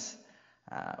companies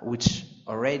which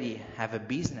already have a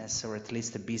business, or at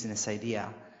least a business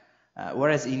idea.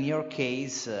 Whereas in your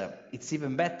case, it's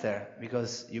even better,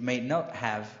 because you may not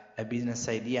have a business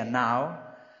idea now,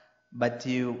 but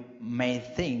you may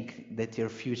think that your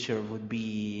future would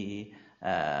be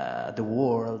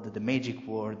the magic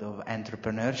world of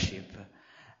entrepreneurship.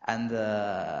 And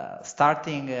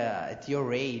starting at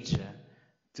your age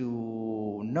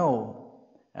to know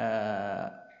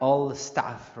all the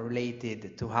stuff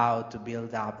related to how to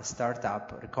build up a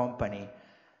startup or a company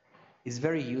is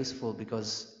very useful,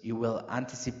 because you will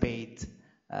anticipate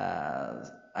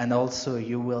and also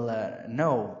you will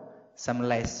know some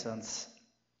lessons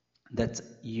that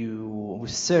you will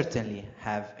certainly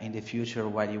have in the future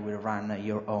while you will run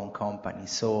your own company.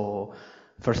 So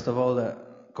first of all,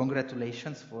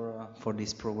 congratulations for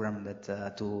this program that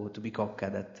to Bicocca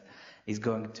that is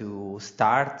going to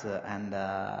start, and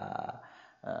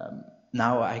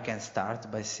now I can start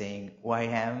by saying who I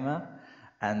am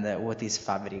and what is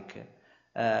FabriQ.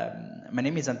 My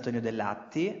name is Antonio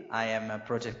Dell'Atti. I am a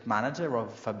project manager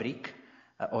of FabriQ,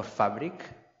 or FabriQ,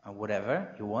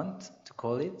 whatever you want to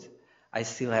call it. I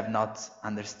still have not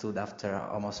understood after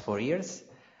almost 4 years.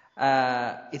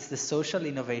 It's the social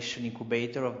innovation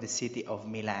incubator of the city of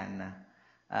Milan.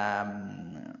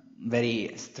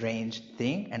 Very strange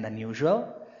thing and unusual.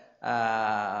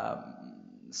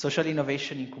 Social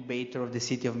innovation incubator of the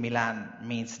city of Milan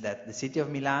means that the city of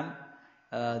Milan,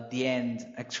 in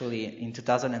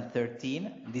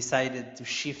 2013, decided to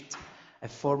shift a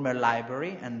former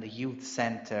library and a youth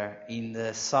center in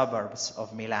the suburbs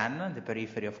of Milan, the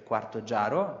periphery of Quarto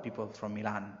Giaro. People from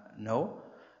Milan know,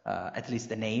 at least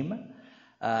the name.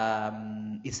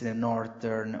 It's in the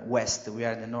northern west. We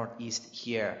are in the northeast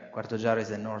here. Quarto Giaro is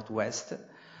the northwest.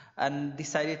 And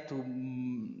decided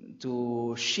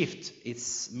to shift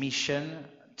its mission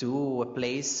to a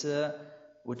place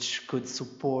which could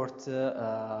support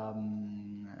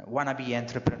wannabe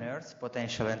entrepreneurs,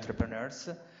 potential entrepreneurs,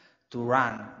 to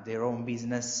run their own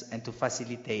business and to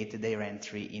facilitate their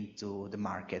entry into the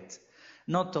market.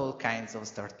 Not all kinds of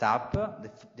startup.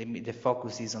 The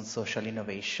focus is on social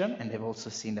innovation, and they've also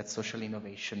seen that social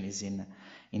innovation is in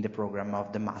the program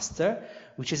of the master,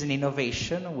 which is an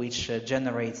innovation which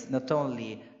generates not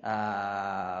only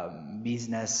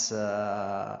business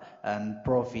and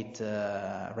profit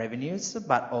revenues,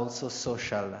 but also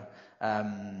social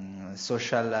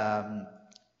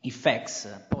effects,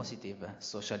 positive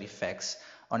social effects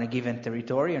on a given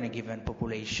territory, on a given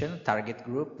population, target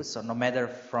group. So no matter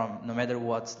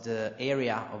what the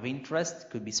area of interest,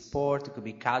 could be sport, it could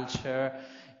be culture,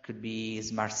 it could be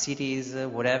smart cities,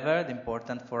 whatever. The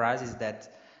important for us is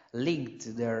that linked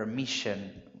to their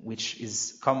mission, which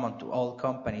is common to all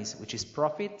companies, which is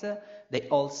profit, they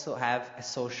also have a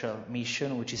social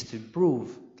mission, which is to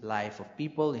improve the life of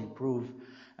people, improve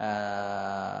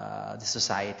the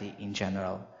society in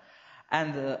general.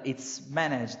 And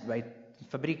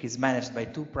FabriQ is managed by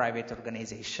two private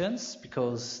organizations,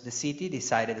 because the city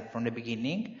decided from the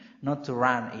beginning not to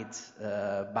run it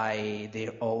by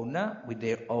their own, with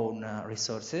their own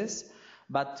resources,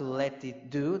 but to let it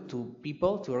do to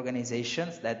people, to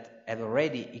organizations that have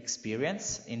already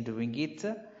experience in doing it.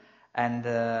 And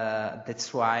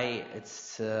that's why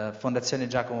it's Fondazione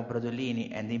Giacomo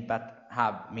Brodolini and Impact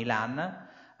Hub Milan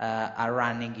are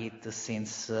running it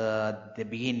since the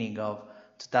beginning of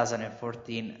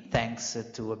 2014, thanks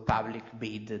to a public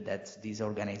bid that these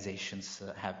organizations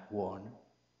have won.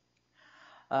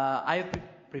 I have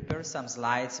prepared some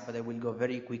slides, but I will go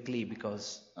very quickly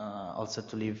because also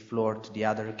to leave floor to the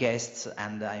other guests,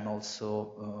 and I'm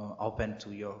also open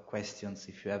to your questions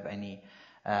if you have any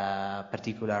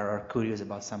particular or curious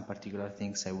about some particular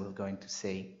things I will going to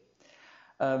say.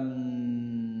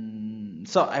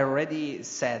 So I already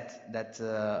said that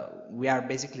we are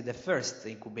basically the first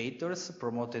incubators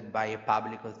promoted by a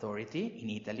public authority in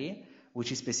Italy,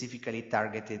 which is specifically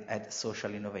targeted at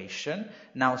social innovation.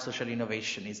 Now social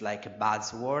innovation is like a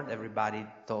buzzword. Everybody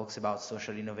talks about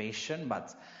social innovation,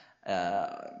 but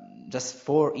just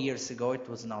 4 years ago it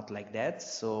was not like that.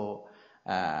 So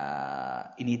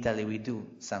in Italy we do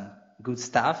some good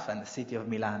stuff, and the city of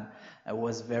Milan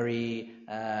was very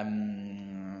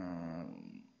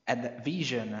had a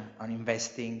vision on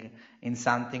investing in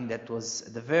something that was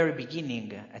at the very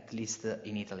beginning, at least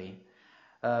in Italy.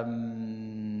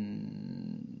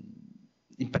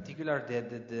 In particular,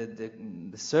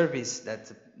 the service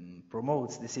that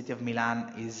promotes the city of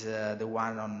Milan is the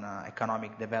one on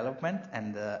economic development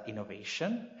and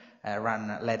innovation,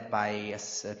 led by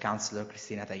Councillor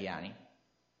Cristina Tajani.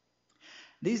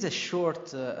 This is a short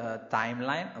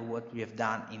timeline of what we have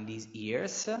done in these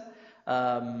years.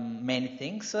 Many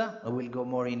things. I will go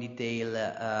more in detail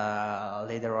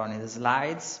later on in the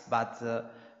slides, but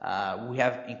we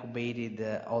have incubated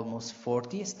almost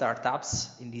 40 startups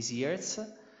in these years.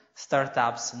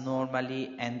 Startups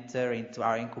normally enter into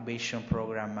our incubation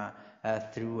program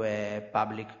through a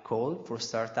public call for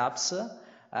startups,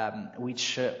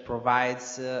 which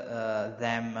provides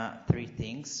them three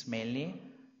things mainly: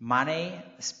 money,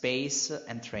 space,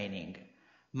 and training.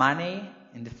 Money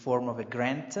in the form of a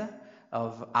grant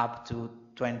of up to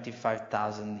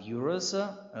 25,000 euros.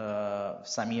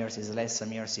 Some years is less,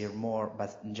 some years is more,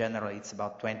 but in general it's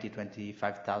about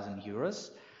 25,000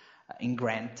 euros in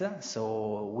grant.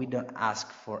 So we don't ask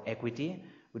for equity,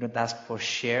 we don't ask for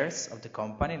shares of the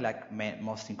company like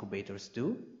most incubators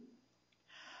do.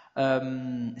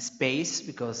 Space,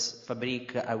 because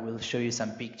FabriQ, I will show you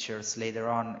some pictures later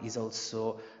on, is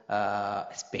also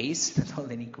space, not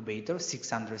only an incubator,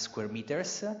 600 square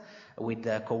meters with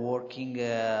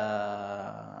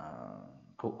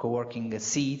co-working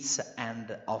seats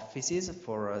and offices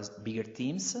for bigger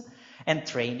teams, and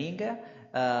training,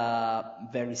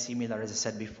 very similar, as I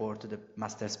said before, to the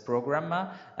master's program.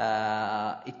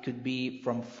 It could be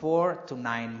from 4 to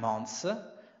 9 months.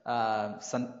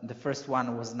 The first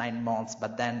one was 9 months,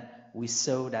 but then we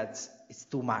saw that it's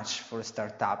too much for a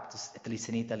startup, at least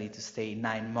in Italy, to stay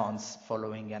 9 months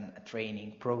following a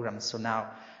training program. So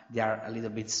now they are a little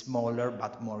bit smaller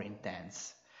but more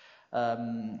intense.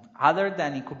 Other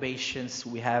than incubations,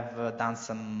 we have done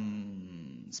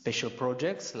some special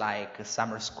projects like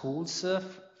summer schools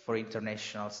for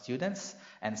international students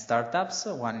and startups,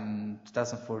 one in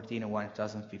 2014 and one in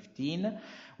 2015.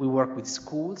 We work with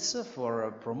schools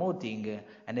for promoting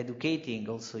and educating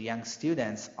also young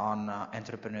students on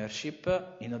entrepreneurship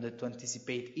in order to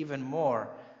anticipate even more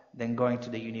than going to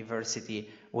the university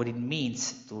what it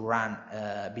means to run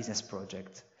a business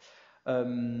project.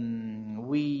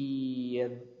 We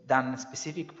have done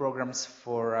specific programs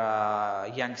for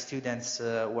young students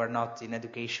who are not in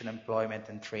education, employment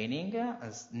and training,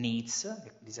 as NEETs,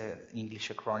 this is an English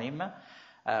acronym,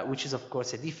 which is of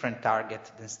course a different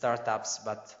target than startups,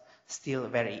 but still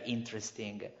very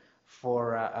interesting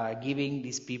for giving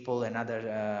these people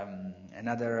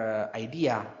another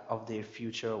idea of their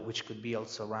future, which could be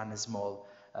also run a small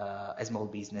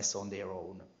business on their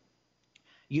own.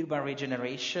 Urban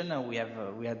regeneration, we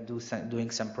are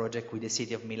doing some project with the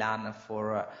city of Milan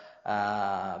for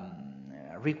the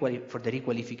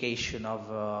requalification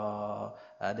of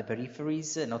the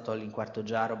peripheries, not only in Quarto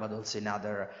Giaro but also in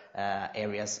other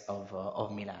areas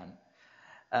of Milan.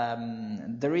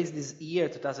 There is this year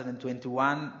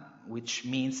 2021, which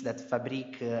means that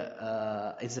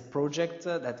FabriQ is a project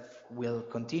that will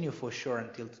continue for sure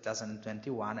until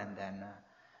 2021,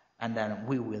 and then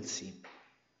we will see.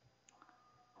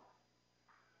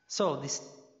 So this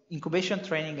incubation,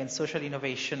 training, and social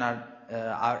innovation are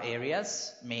our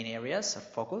main areas of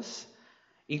focus.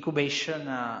 Incubation,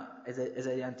 as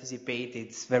I anticipate,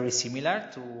 it's very similar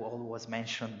to all was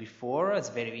mentioned before. It's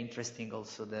very interesting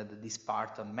also this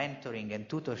part on mentoring and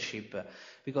tutorship,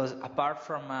 because apart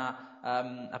from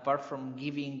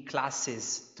giving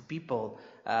classes to people,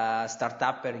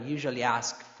 startups usually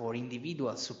ask for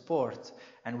individual support,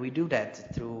 and we do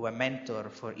that through a mentor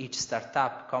for each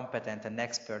startup, competent and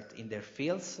expert in their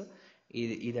fields,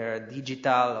 either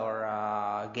digital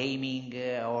or gaming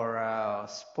or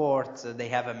sports. They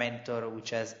have a mentor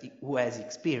who has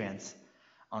experience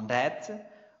on that.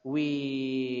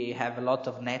 We have a lot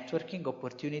of networking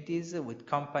opportunities with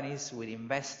companies, with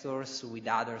investors, with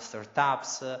other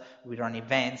startups. We run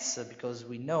events because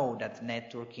we know that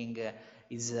networking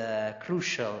is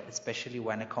crucial, especially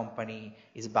when a company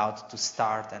is about to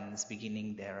start and is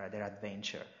beginning their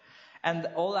adventure. And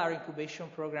all our incubation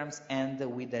programs end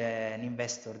with an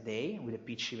investor day, with a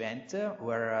pitch event,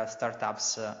 where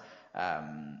startups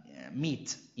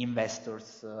meet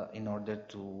investors in order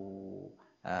to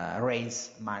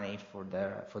raise money for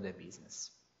their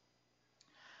business.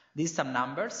 These some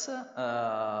numbers.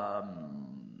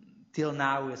 Till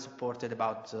now, we have supported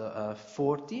about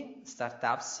 40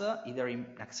 startups, either in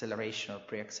acceleration or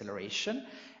pre-acceleration,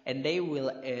 and they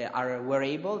were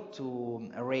able to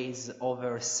raise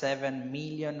over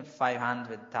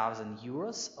 7,500,000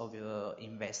 euros of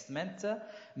investment,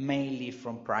 mainly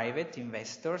from private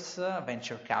investors,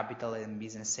 venture capital, and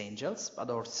business angels. But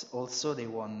also they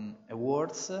won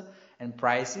awards and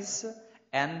prizes,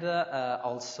 and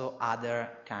also other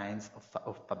kinds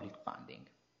of public funding.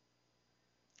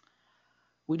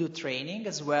 We do training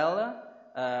as well.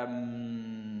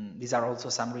 These are also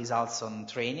some results on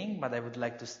training, but I would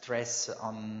like to stress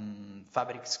on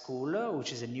FabriQ School,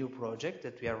 which is a new project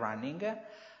that we are running.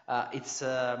 It's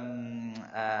a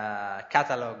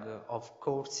catalog of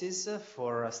courses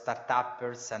for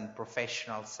startuppers and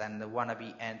professionals and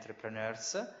wannabe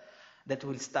entrepreneurs that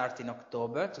will start in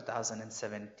October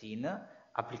 2017.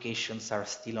 Applications are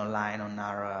still online on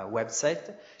our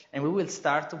website, and we will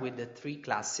start with the 3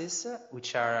 classes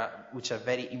which are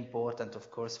very important,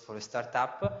 of course, for a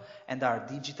startup, and are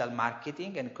digital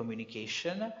marketing and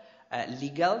communication,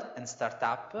 legal and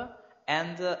startup,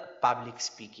 and public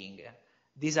speaking.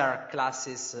 These are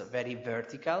classes very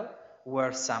vertical,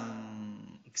 where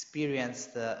some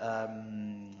experienced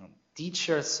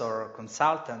teachers or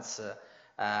consultants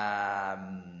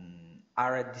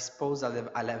are at disposal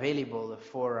and available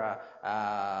for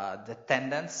the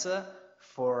attendance,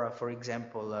 for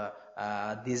example,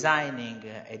 designing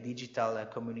a digital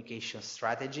communication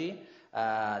strategy,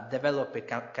 develop a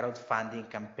crowdfunding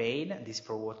campaign. This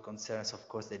for what concerns, of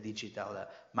course, the digital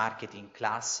marketing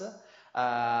class,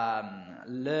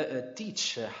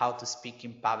 teach how to speak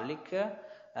in public,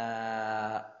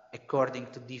 according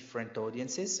to different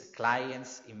audiences,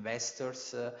 clients,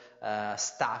 investors,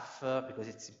 staff, because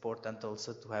it's important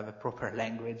also to have a proper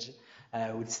language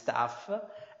with staff.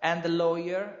 And the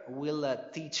lawyer will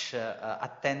teach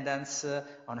attendants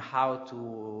on how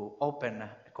to open a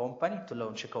company, to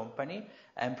launch a company,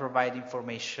 and provide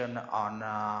information on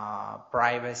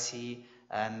privacy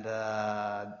and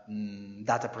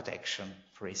data protection,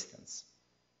 for instance.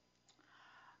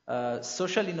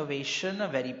 Social innovation,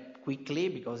 very quickly,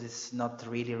 because it's not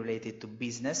really related to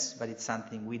business, but it's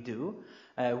something we do.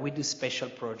 We do special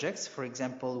projects. For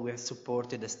example, we have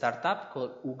supported a startup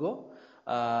called Ugo,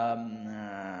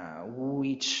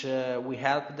 which we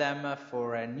help them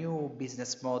for a new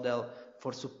business model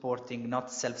for supporting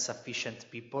not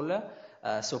self-sufficient people,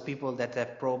 so people that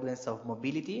have problems of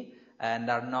mobility and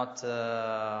are not,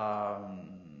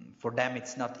 for them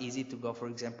it's not easy to go, for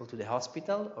example, to the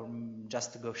hospital or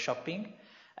just to go shopping.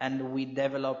 And we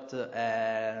developed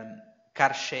a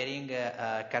car sharing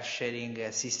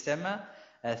system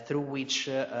through which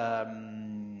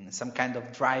some kind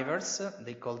of drivers,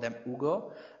 they call them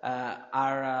UGO,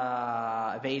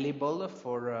 are available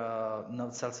for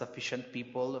not self-sufficient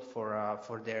people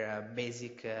for their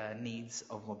basic needs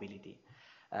of mobility.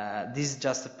 This is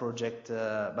just a project,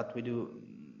 but we do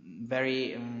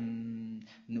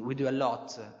we do a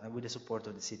lot with the support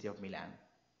of the city of Milan.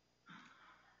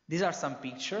 These are some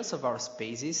pictures of our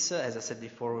spaces. As I said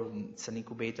before, it's an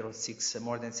incubator of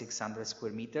more than 600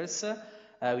 square meters.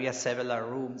 We have several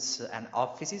rooms and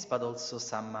offices, but also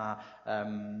some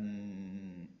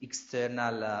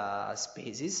external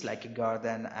spaces like a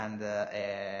garden and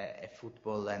a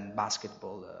football and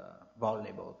basketball,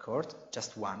 volleyball court.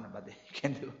 Just one, but you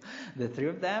can do the three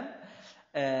of them.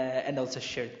 And also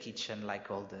shared kitchen, like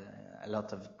a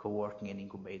lot of co-working and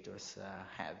incubators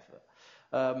have.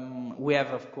 We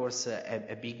have, of course,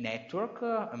 a big network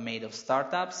made of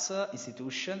startups,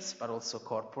 institutions, but also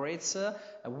corporates.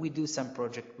 We do some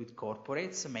project with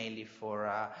corporates, mainly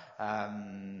for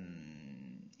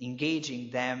engaging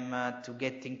them to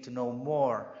getting to know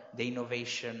more the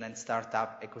innovation and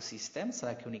startup ecosystems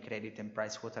like Unicredit and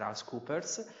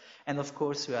PricewaterhouseCoopers. And of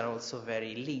course, we are also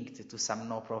very linked to some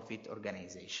no-profit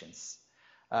organizations.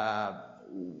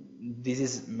 This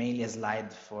is mainly a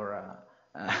slide for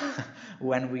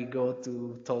when we go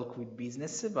to talk with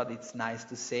business, but it's nice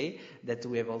to say that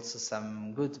we have also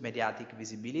some good mediatic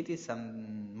visibility.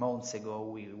 Some months ago,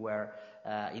 we were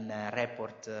in a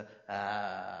report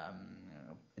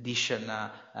edition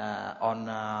on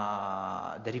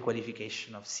the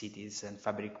requalification of cities, and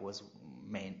FabriQ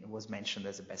was mentioned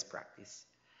as a best practice.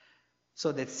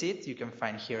 So that's it. You can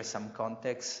find here some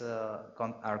contacts,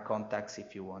 our contacts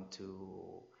if you want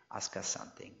to ask us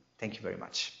something. Thank you very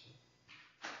much.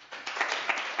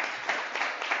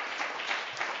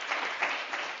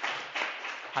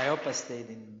 I hope I stayed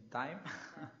in time.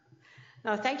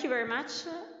 No, thank you very much,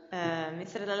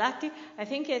 Mr. Dell'Atti. I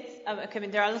think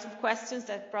there are a lot of questions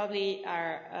that probably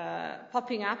are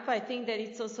popping up. I think that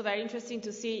it's also very interesting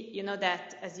to see,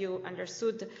 that as you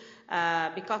understood,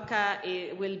 Bicocca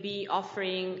will be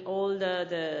offering all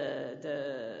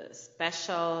the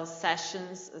special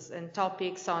sessions and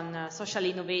topics on social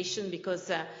innovation, because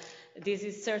this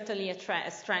is certainly a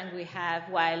strength we have,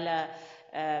 while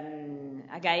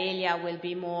Agaelia will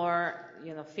be more,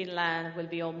 Finland will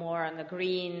be more on the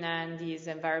green and these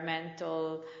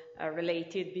environmental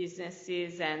related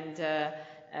businesses, and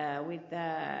with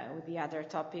the other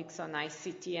topics on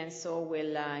ICT, and so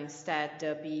will instead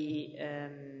be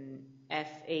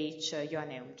FH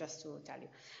Ioannou, just to tell you.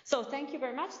 So thank you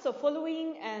very much. So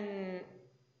following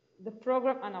the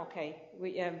program,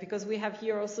 because we have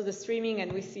here also the streaming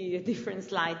and we see a different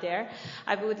slide there.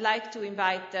 I would like to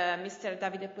invite Mr.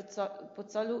 Davide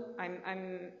Pitzolu.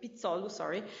 I'm Pitzolu,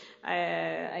 sorry.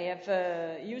 I have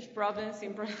huge problems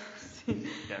in pronouncing.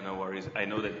 Yeah, no worries. I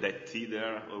know that T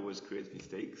there always creates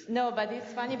mistakes. No, but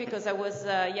it's funny because I was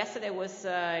yesterday I was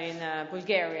in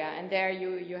Bulgaria, and there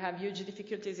you have huge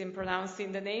difficulties in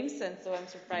pronouncing the names, and so I'm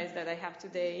surprised that I have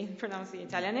today in pronouncing the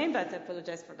Italian name, but I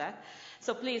apologize for that.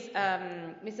 So please,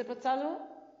 Mr. Pitzolu,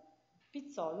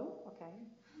 ok.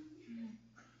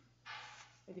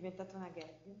 È diventata una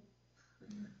gag.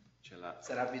 Ce l'ha.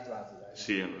 Sarà abituato, dai.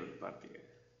 Sì, infatti.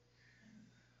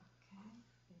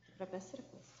 Ok, dovrebbe essere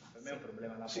questo. Per me è un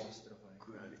problema l'apostrofo.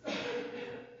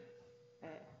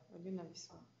 Ognuno ha il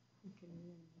suo.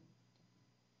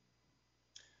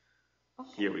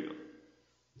 Okay. Here we go.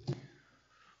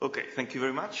 Okay, thank you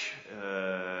very much.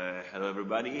 Hello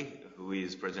everybody who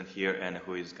is present here and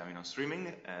who is coming on streaming,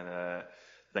 and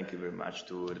thank you very much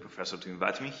to the professor to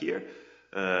invite me here.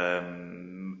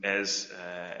 As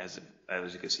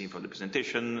you can see from the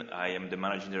presentation, I am the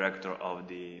managing director of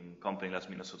the company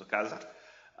Sotto Casa.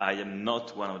 I am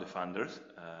not one of the founders,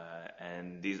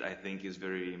 and this I think is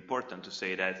very important to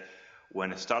say that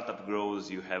when a startup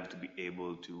grows, you have to be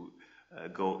able to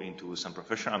go into some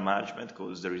professional management,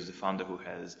 because there is the founder who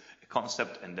has a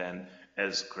concept, and then,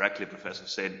 as correctly Professor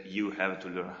said, you have to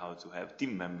learn how to have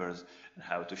team members and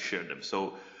how to share them.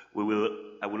 So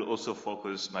I will also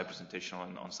focus my presentation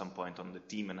on some point on the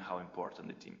team and how important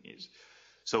the team is.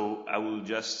 So I will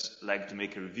just like to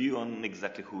make a review on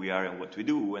exactly who we are and what we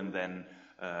do, and then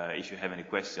if you have any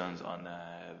questions on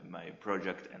my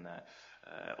project and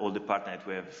all the partners that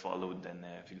we have followed, then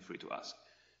feel free to ask.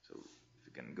 So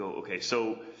can go. Okay,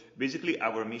 so basically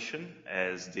our mission,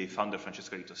 as the founder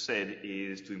Francesco Rito said,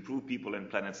 is to improve people and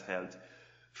planet's health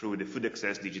through the food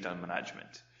access digital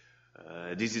management.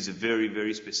 This is a very,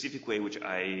 very specific way, which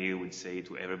I would say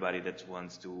to everybody that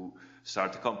wants to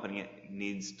start a company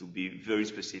needs to be very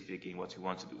specific in what you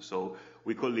want to do. So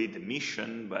we call it the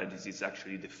mission, but this is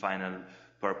actually the final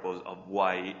purpose of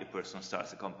why a person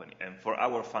starts a company. And for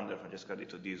our founder, Francesco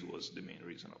Ardito, this was the main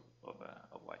reason of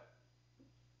why.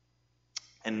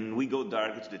 And we go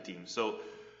directly to the team. So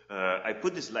I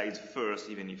put the slides first,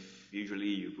 even if usually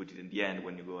you put it in the end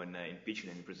when you go in pitching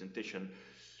and in presentation,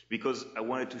 because I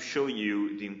wanted to show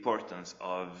you the importance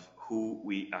of who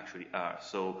we actually are.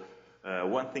 So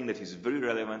one thing that is very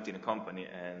relevant in a company,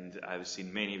 and I've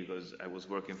seen many because I was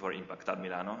working for ImpactHub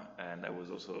Milano, and I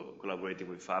was also collaborating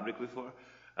with FabriQ before.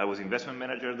 I was investment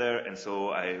manager there, and so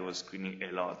I was screening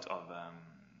a lot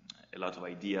of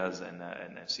ideas, and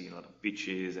I've seen a lot of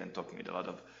pitches and talking with a lot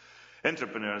of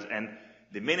entrepreneurs. And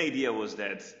the main idea was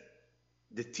that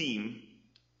the team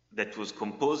that was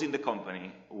composing the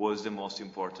company was the most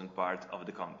important part of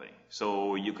the company.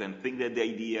 So you can think that the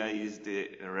idea is the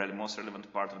most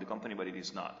relevant part of the company, but it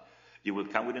is not. You will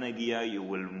come with an idea, you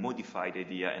will modify the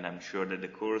idea, and I'm sure that the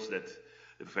course that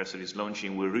the professor is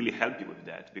launching will really help you with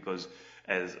that, because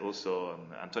as also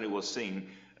Antonio was saying,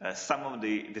 some of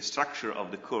the structure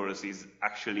of the course is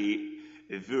actually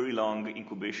a very long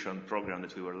incubation program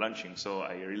that we were launching. So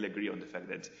I really agree on the fact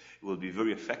that it will be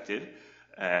very effective.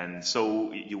 And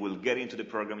so you will get into the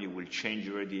program, you will change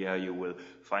your idea, you will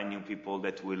find new people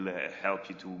that will help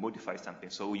you to modify something.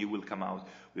 So you will come out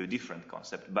with a different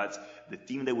concept. But the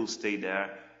team that will stay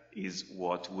there is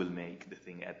what will make the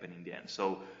thing happen in the end.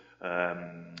 So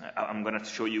I'm going to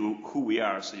show you who we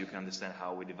are so you can understand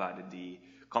how we divided the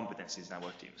competencies in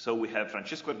our team. So we have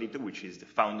Francesco Ardito, which is the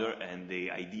founder and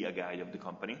the idea guy of the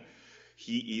company.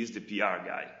 He is the PR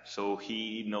guy, so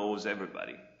he knows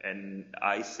everybody. And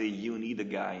I say you need a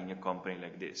guy in your company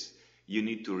like this. You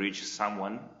need to reach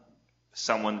someone.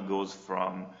 Someone goes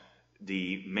from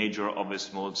the mayor of a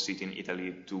small city in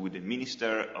Italy to the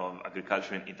minister of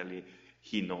agriculture in Italy.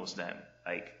 He knows them,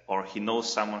 or he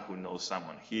knows someone who knows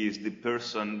someone. He is the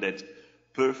person that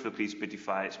perfectly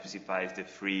specifies the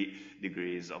 3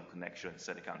 degrees of connection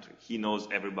inside the country. He knows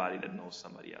everybody that knows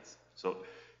somebody else. So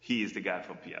he is the guy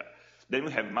from PR. Then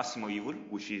we have Massimo Ivor,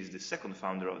 which is the second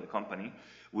founder of the company,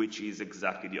 which is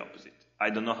exactly the opposite. I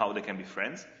don't know how they can be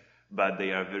friends, but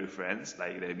they are very friends.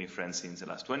 They've been friends since the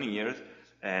last 20 years.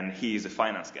 And he is a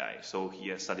finance guy. So he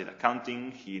has studied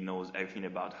accounting. He knows everything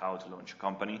about how to launch a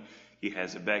company. He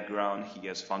has a background. He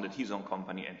has founded his own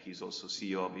company, and he's also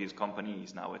CEO of his company.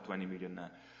 He's now a 20 million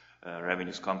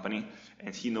revenues company.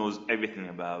 And he knows everything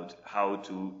about how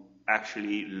to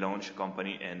actually launch a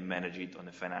company and manage it on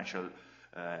a financial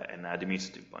and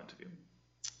administrative point of view.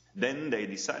 Then they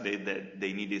decided that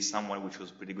they needed someone which was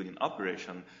pretty good in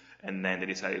operation, and then they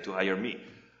decided to hire me,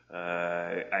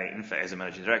 in fact, as a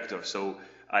managing director. So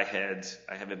I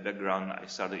have a background. I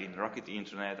started in Rocket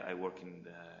Internet. I work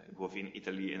both in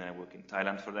Italy and I work in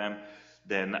Thailand for them.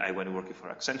 Then I went working for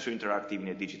Accenture Interactive in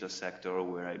a digital sector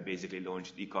where I basically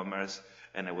launched e-commerce,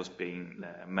 and I was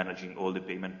managing all the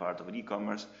payment part of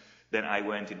e-commerce. Then I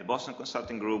went in the Boston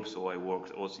Consulting Group, so I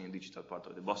worked also in the digital part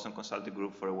of the Boston Consulting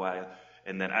Group for a while.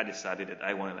 And then I decided that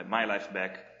I wanted my life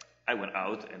back. I went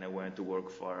out and I went to work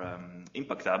for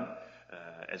ImpactHub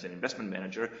as an investment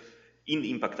manager. In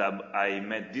ImpactHub, I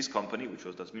met this company, which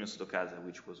was Sotto Casa,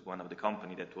 which was one of the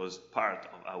company that was part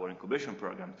of our incubation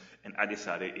program. And I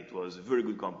decided it was a very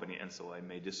good company, and so I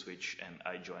made the switch and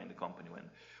I joined the company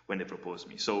when they proposed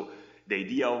me. So the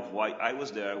idea of why I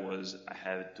was there was I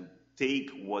had to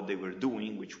take what they were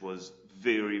doing, which was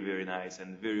very, very nice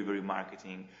and very, very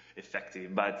marketing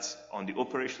effective. But on the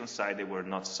operational side, they were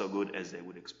not so good as they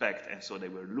would expect. And so they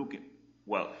were looking,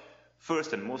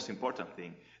 first and most important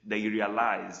thing, they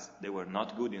realized they were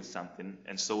not good in something.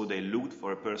 And so they looked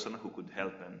for a person who could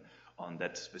help them on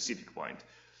that specific point.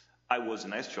 I was a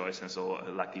nice choice, and so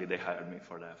luckily they hired me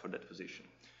for that position.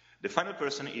 The final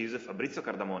person is Fabrizio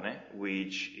Cardamone,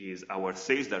 which is our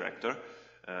sales director,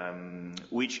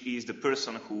 which is the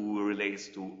person who relates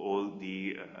to all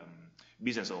the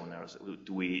business owners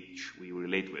to which we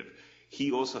relate with.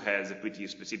 He also has a pretty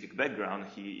specific background.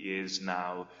 He is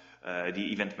now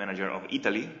the event manager of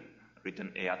Italy,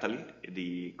 written Eataly,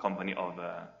 the company of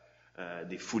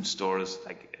the food stores,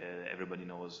 everybody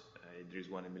knows. There is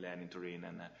one in Milan, in Turin,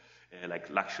 and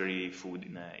luxury food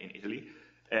in Italy.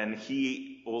 And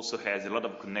he also has a lot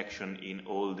of connection in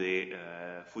all the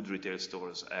food retail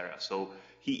stores area. So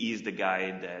he is the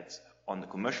guy that, on the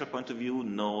commercial point of view,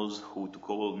 knows who to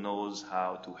call, knows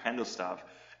how to handle stuff,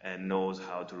 and knows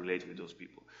how to relate with those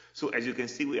people. So as you can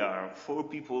see, we are 4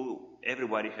 people.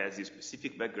 Everybody has his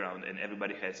specific background, and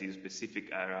everybody has his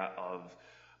specific area of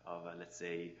let's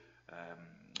say,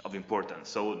 of importance.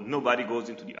 So nobody goes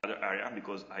into the other area,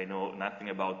 because I know nothing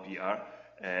about PR,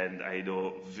 and I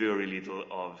know very little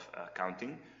of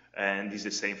accounting. And this is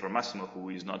the same for Massimo, who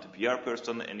is not a PR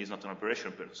person and is not an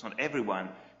operational person. Everyone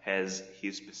has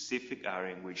his specific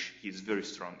area in which he's very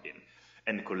strong in.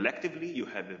 And collectively, you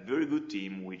have a very good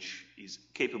team which is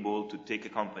capable to take a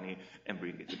company and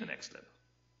bring it to the next level.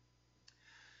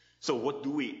 So what do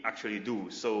we actually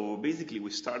do? So basically, we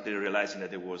started realizing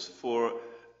that there was 4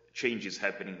 changes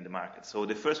happening in the market. So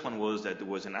the first one was that there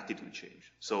was an attitude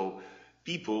change. So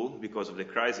people, because of the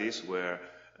crisis, were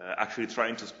actually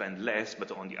trying to spend less,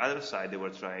 but on the other side, they were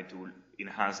trying to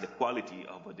enhance the quality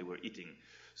of what they were eating.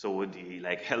 So the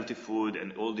healthy food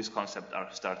and all these concepts are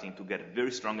starting to get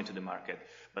very strong into the market.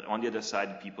 But on the other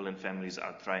side, people and families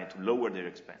are trying to lower their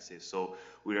expenses. So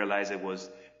we realized there was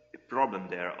a problem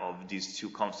there of these 2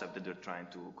 concepts that they're trying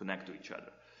to connect to each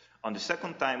other. On the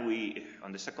second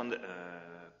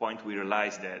point, we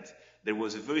realized that there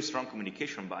was a very strong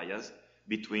communication bias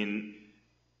between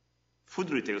food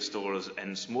retail stores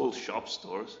and small shop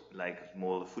stores, like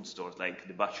small food stores, like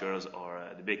the butchers or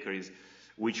the bakeries,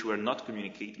 which were not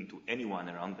communicating to anyone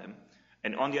around them.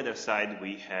 And on the other side,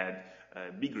 we had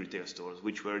big retail stores,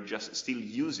 which were just still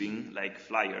using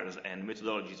flyers and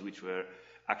methodologies which were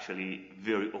actually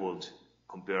very old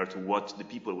compared to what the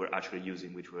people were actually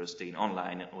using, which were staying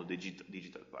online and all the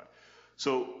digital part.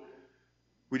 So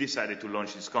we decided to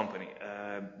launch this company.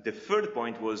 The third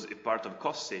point was a part of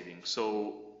cost saving.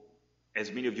 So as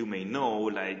many of you may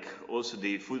know, also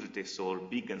the food retail store,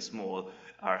 big and small,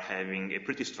 are having a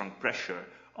pretty strong pressure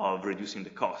of reducing the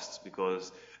costs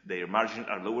because their margins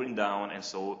are lowering down. And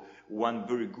so one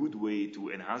very good way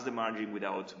to enhance the margin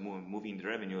without moving the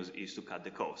revenues is to cut the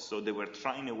costs. So they were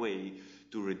trying a way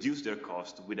to reduce their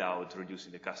cost without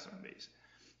reducing the customer base.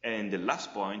 And the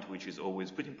last point, which is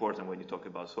always pretty important when you talk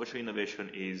about social innovation,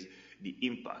 is the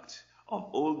impact of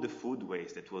all the food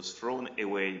waste that was thrown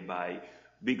away by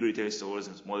big retail stores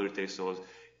and small retail stores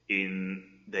in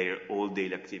their all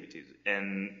daily activities.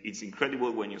 And it's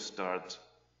incredible when you start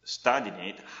studying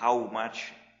it, how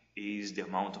much is the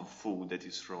amount of food that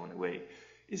is thrown away.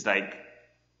 It's like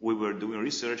we were doing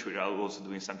research, we are also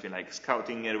doing something like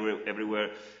scouting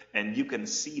everywhere, and you can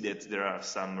see that there are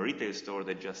some retail stores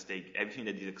that just take everything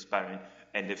that is expiring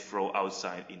and they throw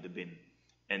outside in the bin.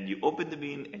 And you open the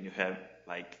bin and you have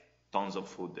tons of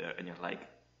food there, and you're like,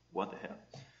 what the hell?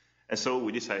 And so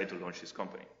we decided to launch this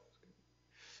company.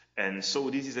 And so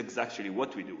this is exactly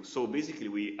what we do. So basically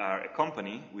we are a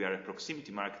company, we are a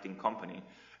proximity marketing company,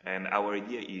 and our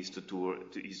idea is to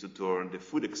turn the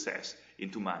food excess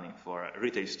into money for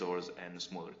retail stores and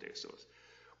small retail stores.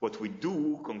 What we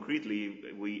do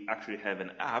concretely, we actually have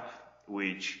an app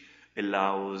which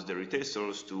allows the retail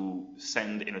stores to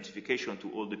send a notification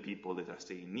to all the people that are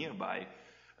staying nearby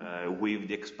with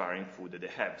the expiring food that they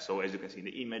have. So as you can see in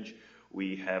the image,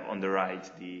 we have on the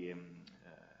right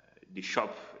the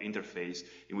shop interface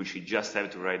in which you just have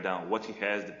to write down what he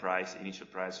has, the price, initial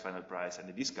price, final price, and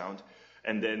the discount.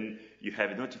 And then you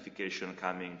have a notification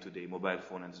coming to the mobile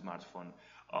phone and smartphone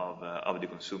of the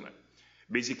consumer.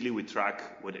 Basically, we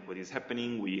track what is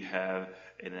happening. We have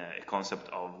a concept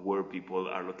of where people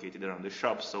are located around the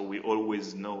shop, so we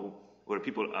always know where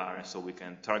people are, so we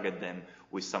can target them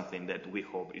with something that we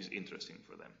hope is interesting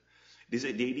for them. The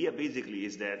idea basically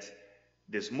is that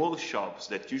the small shops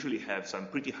that usually have some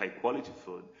pretty high quality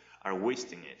food are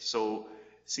wasting it. So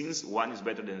since 1 is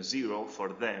better than 0, for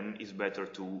them it's better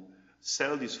to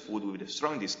sell this food with a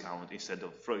strong discount instead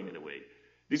of throwing it away.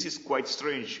 This is quite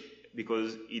strange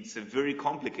because it's a very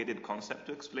complicated concept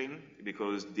to explain,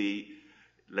 because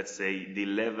let's say the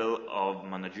level of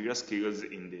managerial skills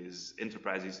in these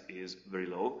enterprises is very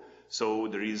low. So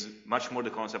there is much more the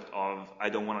concept of, I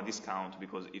don't want a discount,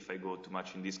 because if I go too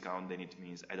much in discount, then it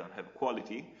means I don't have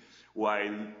quality.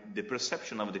 While the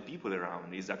perception of the people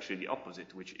around is actually the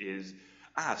opposite, which is,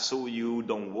 so you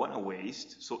don't want to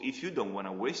waste. So if you don't want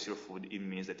to waste your food, it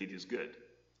means that it is good,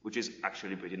 which is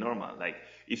actually pretty normal. Like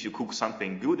if you cook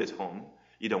something good at home,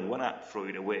 you don't want to throw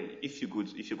it away. If you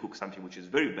cook something which is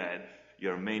very bad,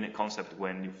 your main concept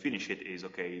when you finish it is,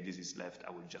 okay, this is left,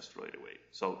 I will just throw it away.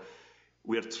 So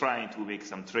we are trying to make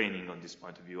some training on this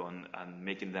point of view and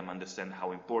making them understand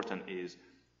how important it is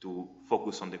to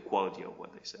focus on the quality of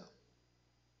what they sell.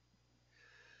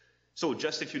 So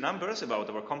just a few numbers about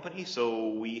our company.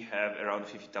 So we have around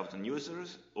 50,000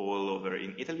 users all over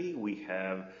in Italy. We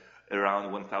have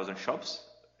around 1,000 shops,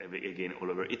 again,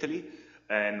 all over Italy.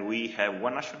 And we have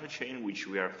one national chain which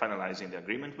we are finalizing the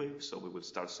agreement with. So we will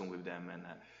start soon with them,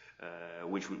 and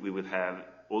which we will have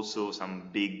also some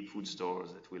big food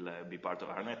stores that will be part of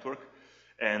our network.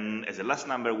 And as a last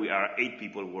number, we are 8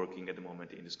 people working at the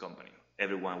moment in this company,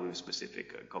 everyone with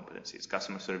specific competencies,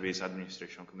 customer service,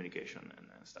 administration, communication,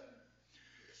 and stuff.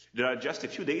 There are just a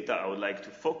few data I would like to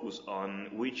focus on,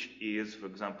 which is, for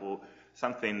example,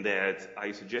 something that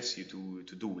I suggest you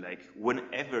to do. Like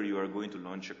whenever you are going to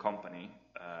launch a company,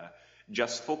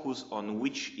 just focus on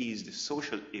which is the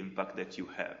social impact that you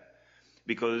have.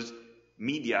 Because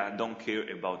media don't care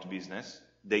about business,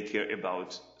 they care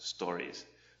about stories.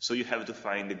 So you have to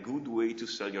find a good way to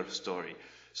sell your story.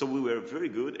 So we were very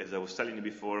good, as I was telling you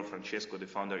before, Francesco, the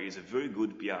founder, is a very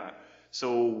good PR.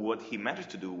 So what he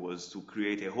managed to do was to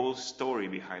create a whole story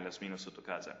behind Sotto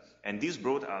Casa. And this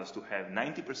brought us to have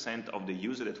 90% of the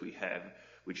users that we have,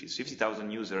 which is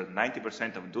 50,000 users,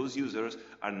 90% of those users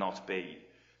are not paid.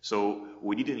 So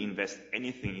we didn't invest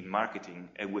anything in marketing,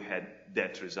 and we had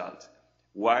that result.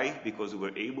 Why? Because we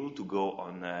were able to go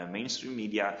on mainstream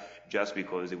media just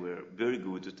because they were very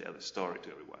good to tell a story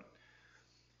to everyone.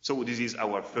 So this is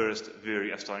our first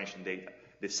very astonishing data.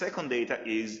 The second data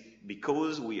is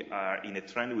because we are in a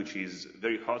trend which is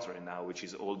very hot right now, which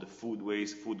is all the food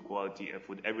waste, food quality, and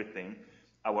food everything,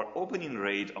 our opening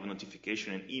rate of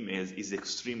notification and emails is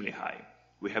extremely high.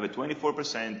 We have a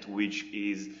 24%, which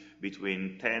is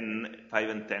between 5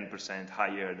 and 10%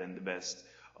 higher than the best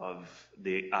of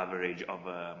the average of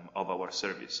our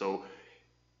service. So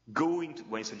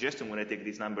my suggestion when I take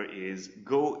this number is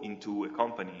go into a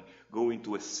company, go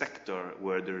into a sector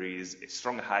where there is a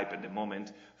strong hype at the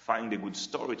moment, find a good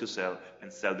story to sell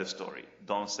and sell the story.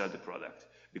 Don't sell the product,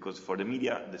 because for the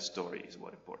media, the story is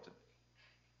what important.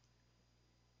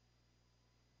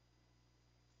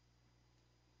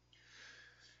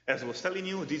 As I was telling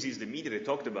you, this is the media that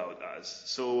talked about us.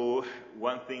 So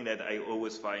one thing that I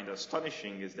always find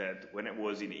astonishing is that when I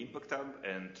was in Impact Hub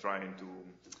and trying to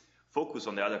focus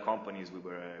on the other companies we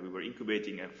were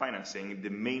incubating and financing, the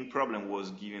main problem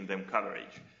was giving them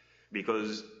coverage,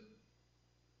 because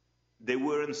they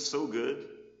weren't so good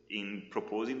in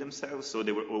proposing themselves, so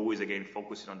they were always, again,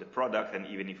 focusing on the product, and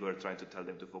even if we were trying to tell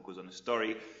them to focus on a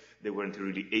story, they weren't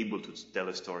really able to tell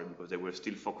a story because they were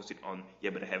still focusing on,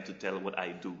 yeah, but I have to tell what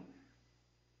I do.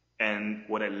 And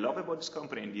what I love about this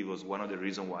company, and it was one of the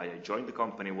reasons why I joined the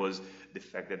company, was the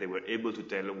fact that they were able to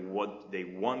tell what they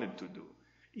wanted to do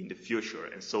in the future.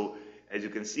 And so, as you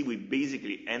can see, we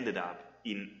basically ended up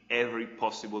in every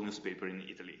possible newspaper in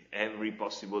Italy, every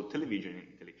possible television in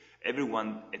Italy.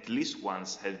 Everyone, at least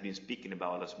once, has been speaking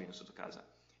about Sotto Casa,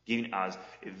 giving us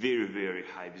a very, very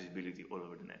high visibility all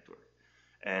over the network.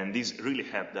 And this really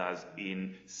helped us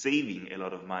in saving a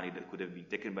lot of money that could have been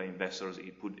taken by investors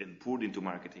and poured into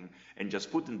marketing, and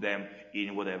just putting them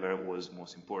in whatever was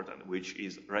most important, which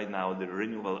is right now the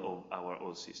renewal of our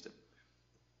old system.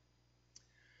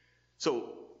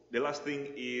 So the last thing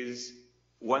is,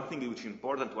 one thing which is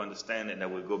important to understand, and I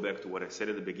will go back to what I said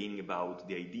at the beginning about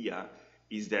the idea,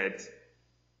 is that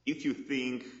if you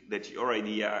think that your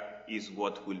idea is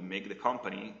what will make the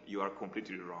company, you are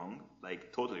completely wrong,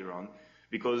 like totally wrong,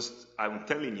 because I'm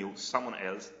telling you, someone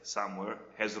else, somewhere,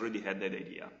 has already had that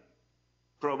idea,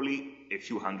 probably a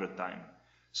few hundred times.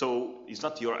 So it's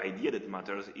not your idea that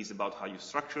matters, it's about how you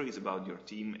structure, it's about your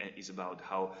team, and it's about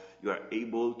how you are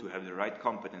able to have the right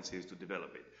competencies to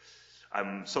develop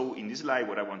it. So in this slide,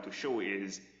 what I want to show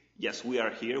is, yes, we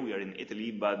are here, we are in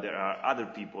Italy, but there are other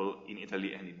people in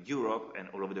Italy and in Europe and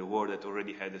all over the world that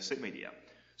already had the same idea.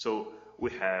 So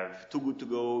we have Too Good To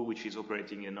Go, which is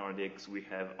operating in Nordics. We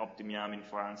have Optimiam in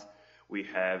France. We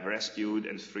have Rescued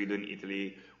and Freedom in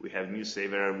Italy. We have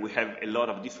NewSaver. We have a lot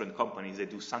of different companies that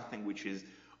do something which is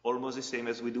almost the same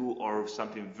as we do, or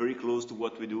something very close to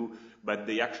what we do, but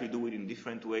they actually do it in a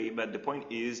different way. But the point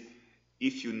is,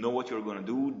 if you know what you're going to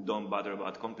do, don't bother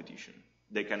about competition.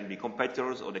 They can be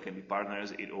competitors or they can be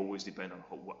partners. It always depends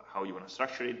on how you want to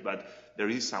structure it, but there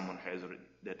is someone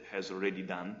that has already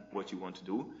done what you want to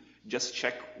do. Just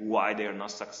check why they are not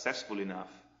successful enough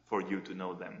for you to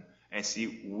know them, and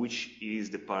see which is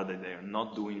the part that they are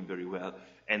not doing very well,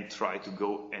 and try to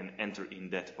go and enter in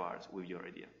that part with your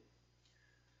idea.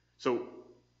 So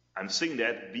I'm saying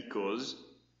that because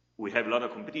we have a lot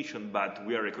of competition, but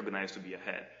we are recognized to be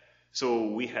ahead. So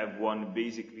we have won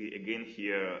basically, again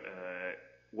here,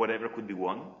 whatever could be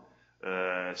won.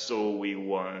 So we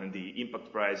won the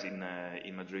Impact Prize in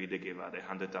Madrid. They gave us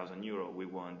 €100,000. We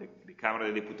won the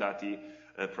Camera dei Deputati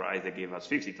Prize. They gave us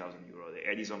 €50,000. The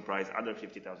Edison Prize, other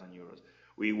 €50,000.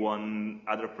 We won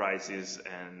other prizes,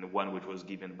 and one which was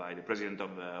given by the President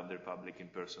of the Republic in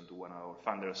person to one of our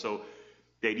founders. So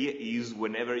the idea is,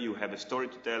 whenever you have a story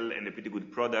to tell and a pretty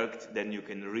good product, then you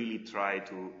can really try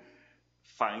to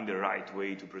find the right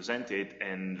way to present it,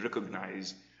 and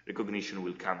recognition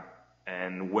will come.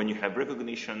 And when you have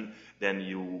recognition, then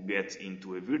you get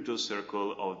into a virtuous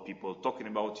circle of people talking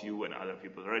about you and other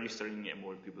people registering, and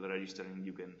more people registering,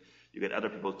 you get other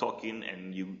people talking,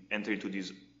 and you enter into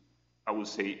this, I would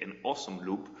say, an awesome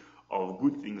loop of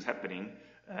good things happening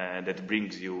that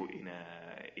brings you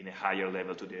in a higher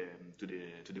level to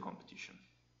the competition.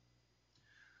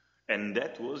 And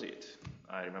that was it.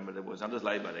 I remember there was another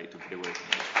slide, but I took it away.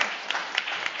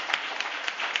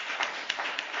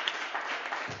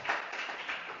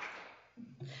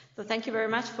 So thank you very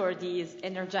much for this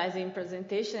energizing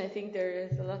presentation. I think there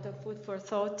is a lot of food for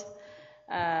thought.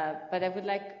 But I would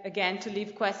like, again, to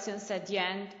leave questions at the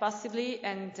end, possibly,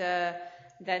 and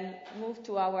then move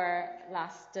to our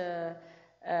last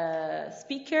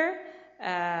speaker,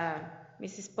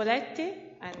 Mrs. Poletti.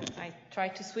 And I try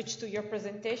to switch to your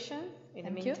presentation in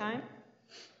the meantime.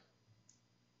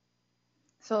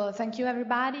 So thank you,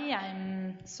 everybody.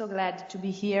 I'm so glad to be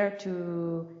here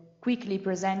to quickly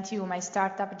present you my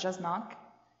startup, Just Knock.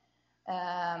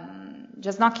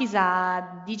 Just Knock is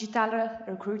a digital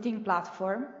recruiting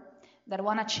platform that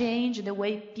want to change the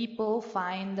way people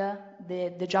find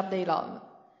the job they love.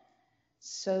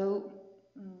 So,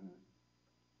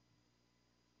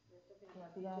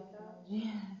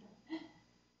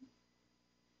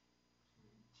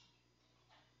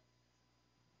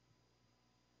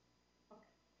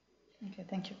 okay,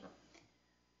 thank you.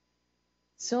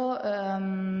 So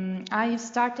I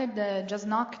started Just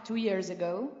Knock 2 years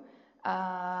ago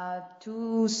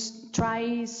to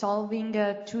try solving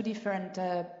 2 different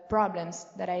problems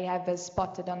that I have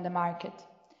spotted on the market.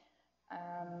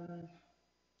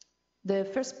 The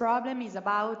first problem is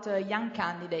about young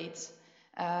candidates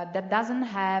that doesn't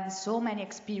have so many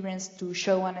experience to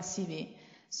show on a CV.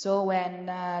 So when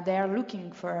they are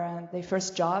looking for their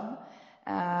first job,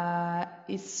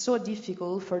 it's so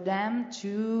difficult for them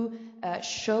to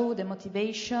show the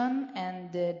motivation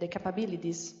and the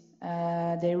capabilities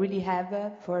they really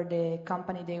have for the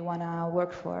company they want to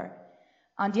work for.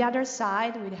 On the other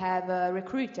side, we have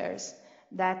recruiters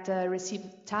that receive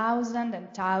thousands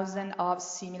and thousands of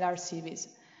similar CVs.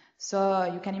 So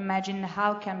you can imagine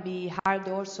how it can be hard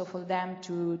also for them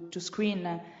to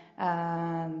screen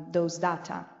those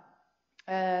data.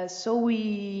 So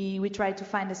we try to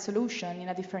find a solution in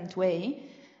a different way,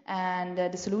 and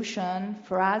the solution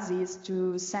for us is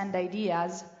to send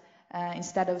ideas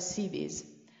instead of CVs.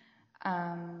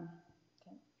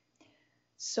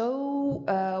 So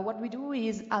what we do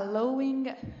is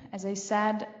allowing, as I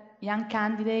said, young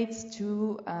candidates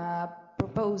to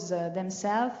propose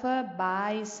themselves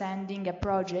by sending a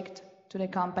project to the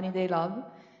company they love.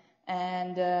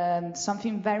 And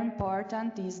something very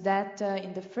important is that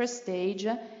in the first stage,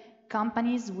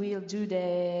 companies will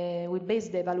base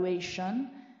the evaluation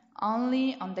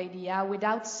only on the idea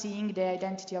without seeing the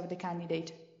identity of the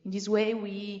candidate. In this way,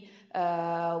 we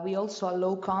also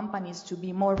allow companies to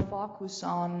be more focused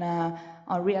on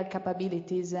real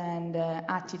capabilities and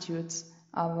attitudes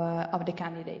of the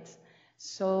candidates.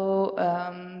 So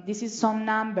this is some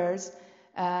numbers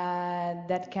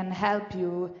that can help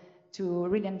you to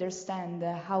really understand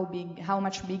how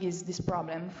much big is this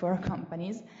problem for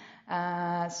companies.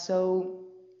 So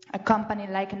a company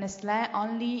like Nestlé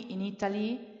only in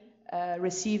Italy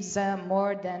receives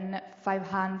more than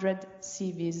 500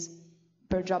 CVs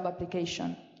per job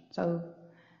application. So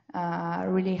a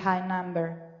really high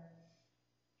number.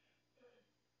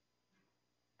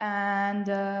 And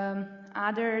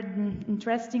other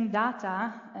interesting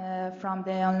data from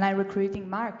the online recruiting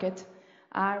market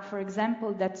are, for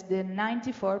example, that the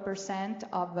 94%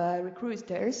 of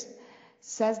recruiters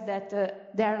says that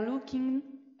they are looking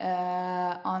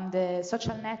on the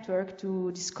social network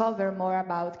to discover more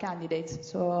about candidates.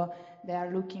 So they are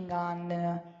looking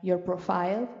on your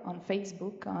profile on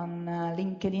Facebook, on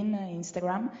LinkedIn,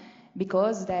 Instagram,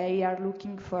 because they are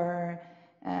looking for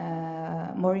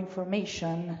more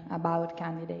information about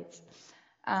candidates.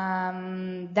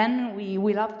 Then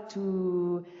we love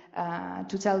to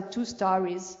tell 2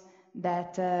 stories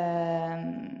that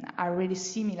are really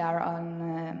similar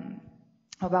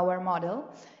of our model.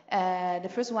 The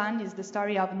first one is the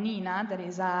story of Nina, that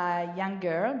is a young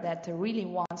girl that really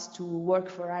wants to work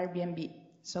for Airbnb.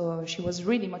 So she was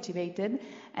really motivated,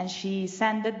 and she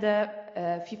sent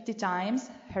 50 times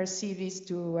her CVs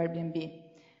to Airbnb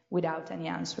without any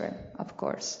answer, of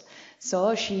course.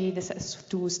 So she decides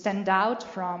to stand out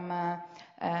from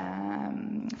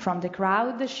the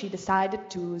crowd. She decided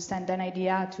to send an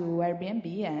idea to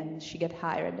Airbnb, and she got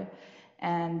hired.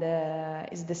 And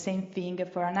it's the same thing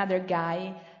for another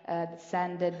guy that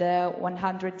sent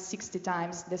 160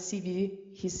 times his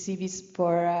CVs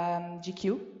for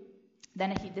GQ.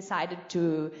 Then he decided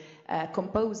to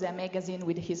compose a magazine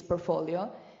with his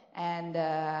portfolio, and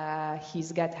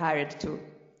he's got hired too.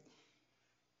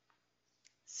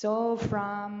 So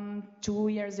from 2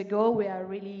 years ago, we are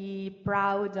really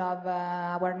proud of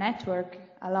our network.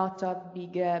 A lot of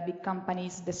big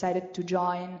companies decided to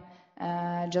join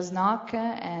Just Knock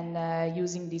and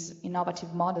using this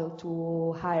innovative model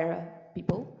to hire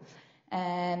people.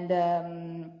 And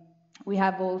we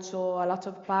have also a lot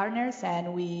of partners,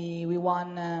 and we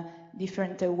won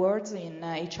different awards in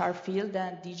HR field,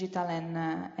 digital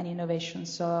and innovation.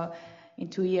 So in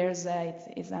 2 years,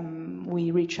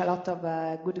 we reach a lot of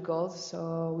good goals,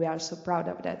 so we are so proud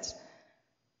of that.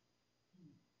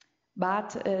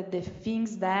 But the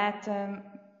things that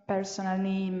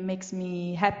personally makes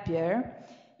me happier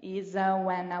is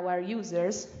when our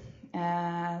users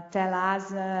tell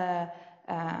us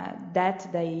that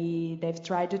they've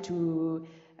tried to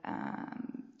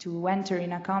enter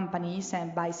in a company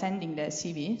by sending the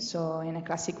CV, so in a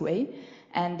classic way,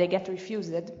 and they get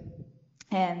refused.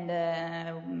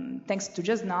 And thanks to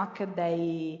Just Knock,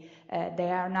 they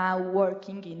are now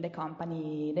working in the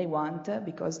company they want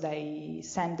because they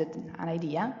sent an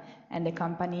idea, and the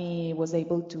company was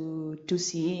able to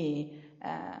see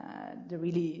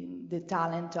the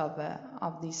talent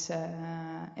of this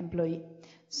employee.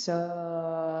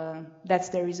 So that's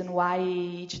the reason why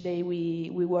each day we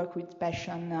work with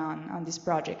passion on this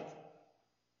project.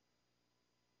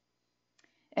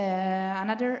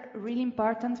 Another really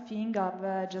important thing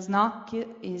of Just Knock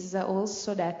is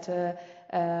also that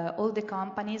all the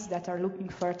companies that are looking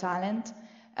for talent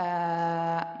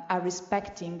are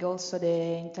respecting also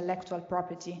the intellectual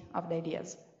property of the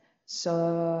ideas.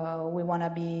 So we want to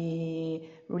be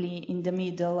really in the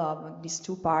middle of these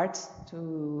two parts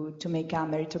to make a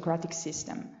meritocratic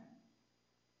system.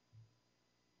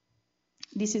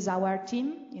 This is our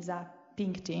team, is a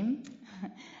pink team.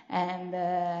 And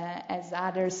as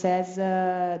others says,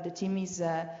 the team is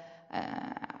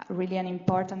really an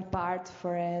important part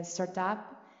for a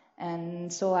startup.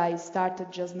 And so I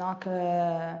started Just Knock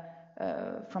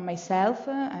from myself.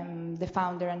 I'm the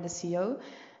founder and the CEO.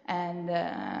 And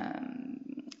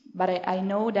but I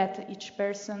know that each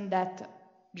person that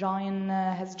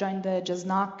has joined the Just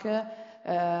Knock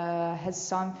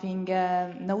has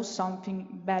knows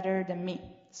something better than me.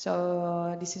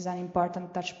 So this is an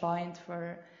important touch point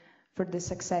for the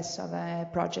success of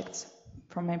projects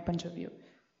from my point of view.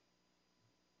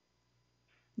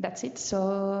 That's it.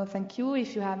 So thank you.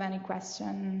 If you have any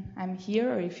question, I'm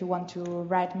here. Or if you want to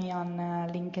write me on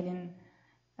LinkedIn,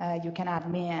 you can add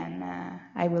me and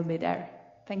I will be there.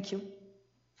 Thank you.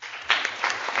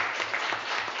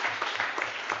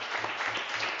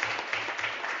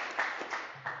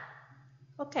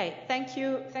 Okay, thank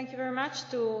you very much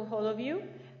to all of you.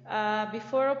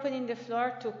 Before opening the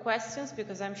floor to questions,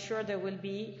 because I'm sure there will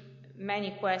be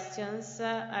many questions,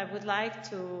 I would like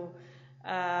to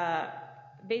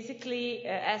basically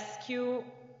ask you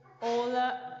all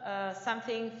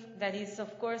something that is,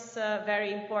 of course,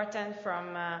 very important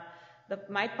from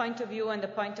my point of view and the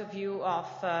point of view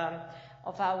of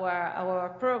our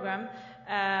program.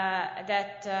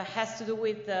 That has to do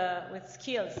with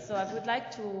skills. So I would like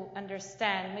to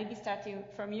understand, maybe starting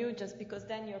from you, just because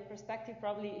then your perspective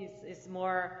probably is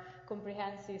more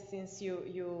comprehensive, since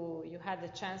you had the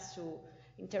chance to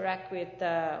interact with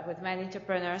many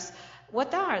entrepreneurs.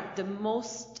 What are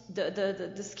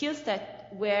the skills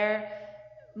that were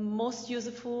most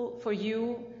useful for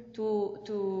you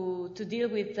to deal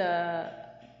with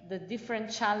the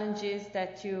different challenges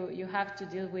that you have to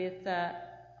deal with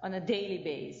on a daily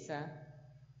basis?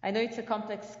 I know it's a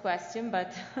complex question,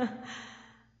 but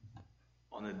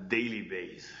on a daily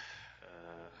basis,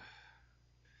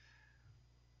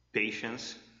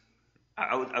 patience.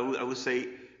 I would say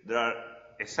there are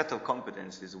a set of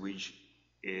competencies which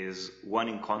is one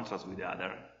in contrast with the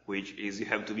other, which is you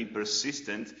have to be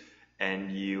persistent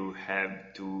and you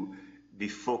have to be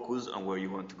focused on where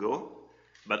you want to go.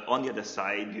 But on the other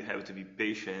side, you have to be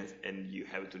patient and you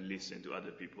have to listen to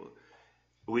other people,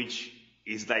 which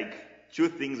is like two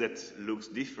things that looks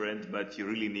different, but you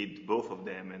really need both of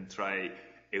them and try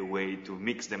a way to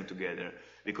mix them together.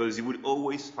 Because you would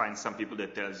always find some people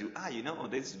that tells you,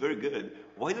 this is very good.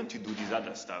 Why don't you do this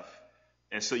other stuff?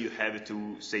 And so you have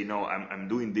to say, no, I'm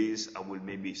doing this. I will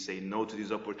maybe say no to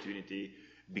this opportunity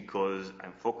because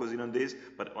I'm focusing on this.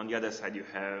 But on the other side, you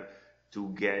have to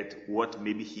get what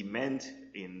maybe he meant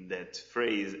in that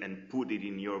phrase and put it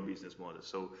in your business model.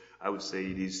 So I would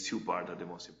say these two parts are the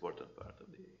most important part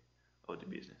of the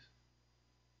business.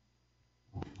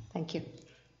 Thank you.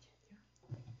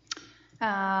 There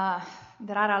are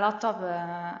a lot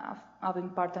of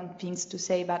important things to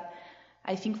say, but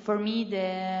I think for me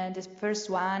the first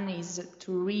one is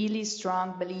to really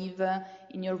strong believe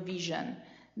in your vision.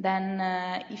 Then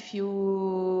if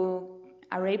you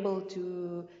are able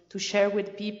to share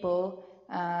with people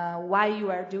why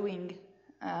you are doing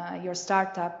your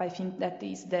startup, I think that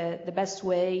is the best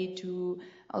way to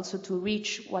also to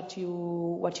reach what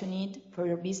you need for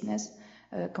your business,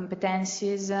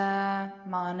 competencies,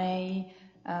 money,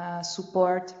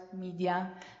 support,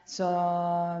 media.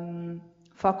 So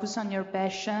focus on your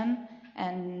passion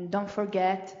and don't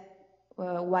forget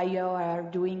why you are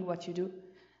doing what you do.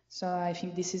 So I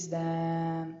think this is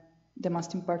the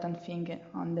most important thing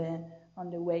on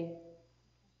the way.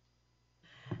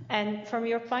 And from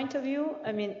your point of view,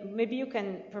 I mean, maybe you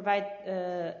can provide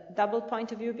a double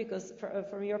point of view, because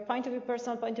from your point of view,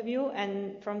 personal point of view,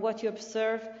 and from what you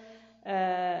observe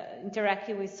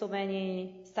interacting with so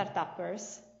many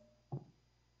startuppers.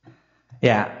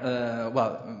 Yeah,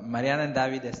 well, Marianna and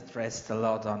Davide stressed a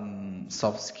lot on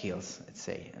soft skills, let's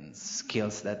say, and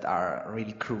skills that are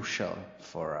really crucial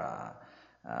for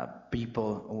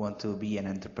people who want to be an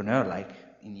entrepreneur, like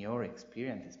in your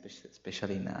experience,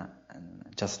 especially in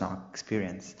just now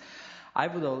experience. I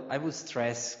would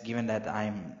stress, given that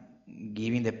I'm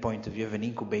giving the point of view of an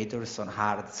incubator, on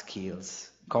hard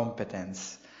skills,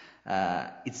 competence.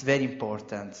 It's very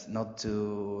important not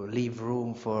to leave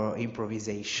room for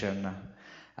improvisation.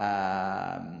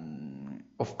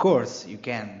 Of course, you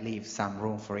can leave some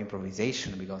room for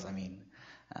improvisation, because I mean,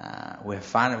 we have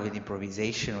fun with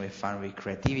improvisation, we have fun with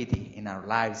creativity in our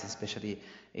lives, especially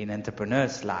in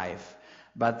entrepreneurs' life.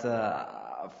 But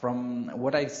from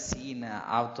what I've seen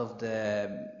out of the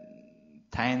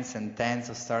tens and tens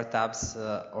of startups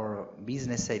or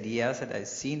business ideas that I've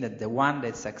seen, that the one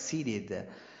that succeeded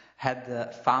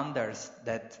had founders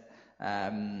that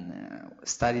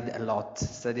studied a lot,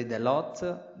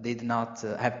 did not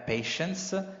have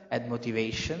patience, had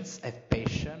motivations, had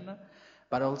passion,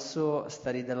 but also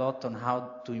studied a lot on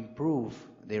how to improve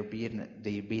their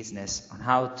business, on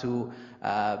how to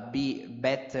be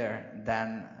better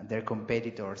than their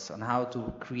competitors, on how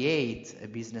to create a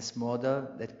business model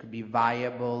that could be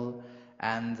viable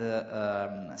and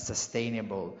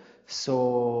sustainable.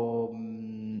 So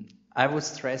I would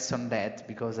stress on that,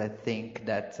 because I think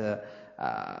that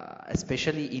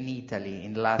especially in Italy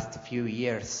in the last few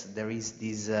years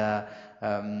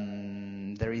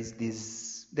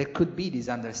there could be this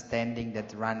understanding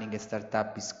that running a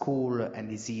startup is cool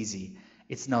and is easy.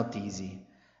 It's not easy.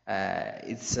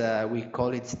 We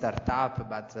call it startup,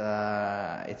 but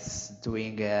it's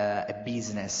doing a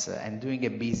business, and doing a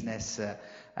business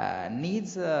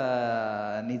needs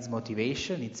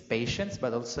motivation, needs patience,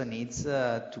 but also needs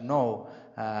to know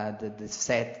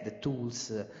the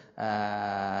tools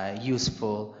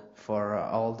useful for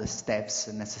all the steps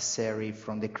necessary,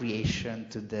 from the creation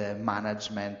to the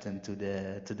management and to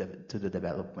the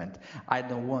development. I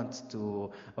don't want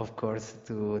to, of course,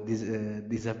 to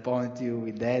disappoint you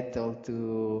with that, or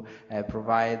to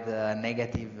provide a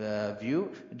negative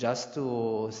view, just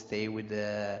to stay with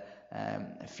the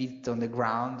feet on the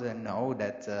ground and know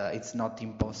that it's not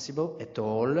impossible at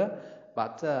all,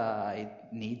 but it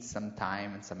needs some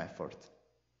time and some effort.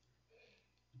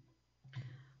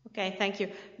 Okay, thank you.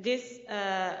 This,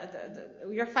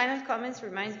 your final comments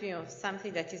reminds me of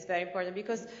something that is very important,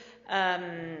 because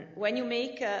when you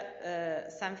make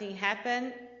something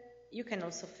happen, you can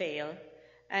also fail.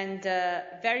 And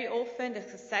very often the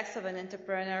success of an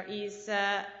entrepreneur is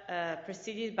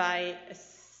preceded by a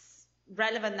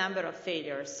relevant number of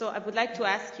failures. So I would like to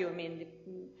ask you, I mean,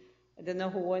 I don't know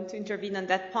who wants to intervene on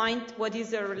that point, what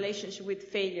is your relationship with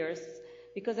failures?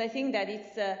 Because I think that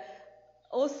it's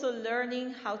also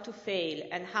learning how to fail,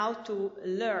 and how to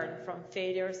learn from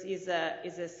failures is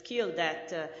a skill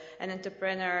that an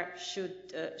entrepreneur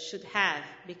should have,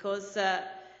 because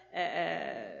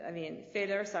I mean,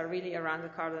 failures are really around the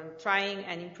corner. Trying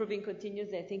and improving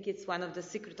continuously, I think it's one of the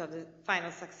secrets of the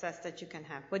final success that you can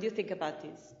have. What do you think about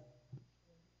this?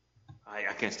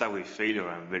 I can start with failure.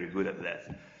 I'm very good at that.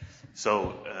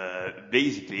 So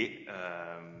basically,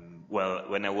 well,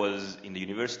 when I was in the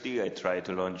university, I tried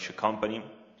to launch a company,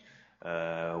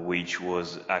 which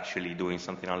was actually doing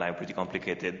something online pretty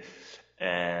complicated,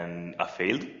 and I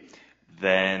failed.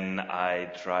 Then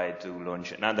I tried to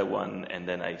launch another one, and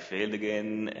then I failed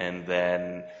again. And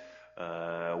then,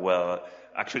 well,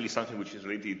 actually something which is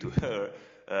related to her,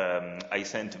 I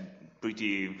sent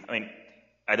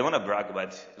I don't want to brag,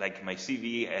 but like my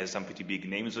CV has some pretty big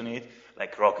names on it,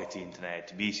 like Rocket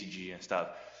Internet, BCG and stuff.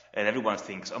 And everyone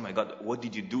thinks, oh my God, what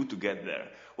did you do to get there?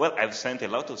 Well, I've sent a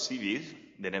lot of CVs,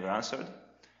 they never answered.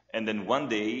 And then one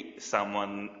day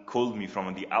someone called me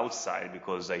from the outside,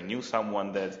 because I knew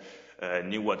someone that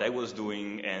knew what I was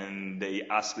doing, and they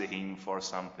asked him for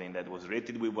something that was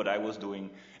related with what I was doing,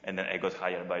 and then I got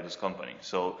hired by this company.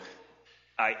 So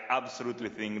I absolutely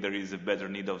think there is a better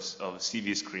need of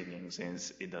CV screening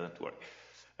since it doesn't work.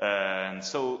 And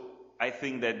so I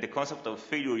think that the concept of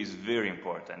failure is very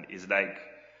important. It's like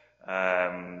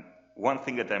one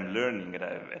thing that I'm learning,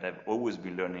 and I've always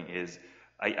been learning, is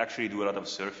I actually do a lot of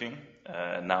surfing.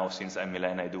 Now, since I'm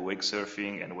Milan, I do wake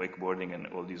surfing and wakeboarding and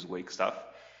all this wake stuff.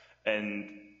 And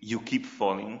you keep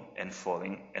falling and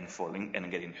falling and falling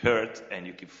and getting hurt, and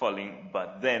you keep falling,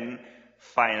 but then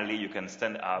finally you can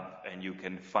stand up and you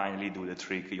can finally do the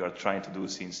trick you are trying to do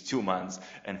since 2 months,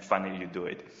 and finally you do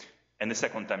it. And the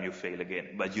second time you fail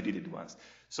again, but you did it once.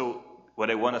 So what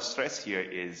I want to stress here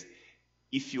is,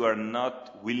 if you are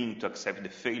not willing to accept the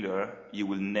failure, you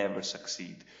will never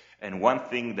succeed. And one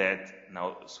thing that,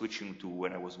 now switching to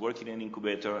when I was working in an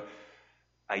incubator,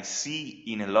 I see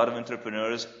in a lot of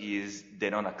entrepreneurs is they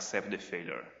don't accept the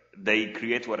failure. They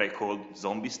create what I call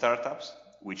zombie startups,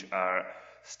 which are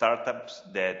startups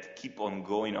that keep on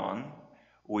going on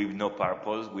with no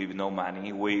purpose, with no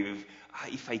money, with,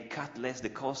 if I cut less the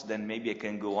cost, then maybe I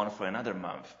can go on for another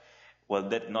month. Well,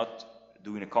 that's not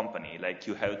doing a company. Like,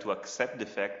 you have to accept the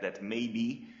fact that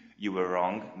maybe you were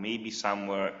wrong, maybe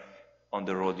somewhere on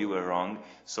the road you were wrong,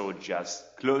 so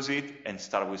just close it and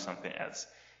start with something else.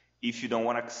 If you don't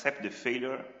want to accept the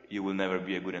failure, you will never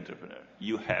be a good entrepreneur.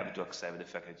 You have to accept the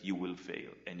fact that you will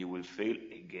fail, and you will fail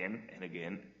again and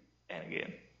again and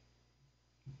again.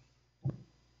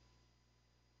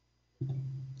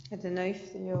 I don't know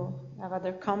if you have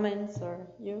other comments, or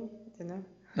you, I don't know.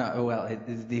 No, well, it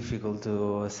is difficult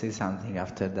to say something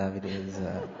after Davide's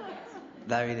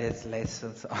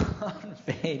lessons on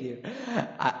failure.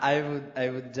 I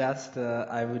would just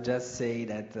say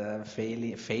that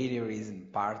failure is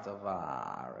part of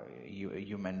our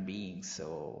human beings.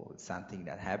 So it's something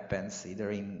that happens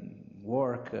either in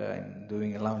work,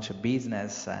 in launch a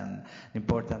business, and the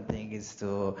important thing is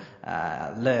to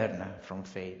learn from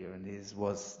failure. And this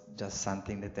was just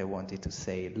something that I wanted to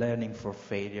say: learning from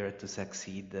failure to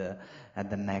succeed at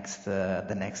the next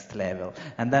level.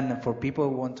 And then for people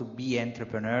who want to be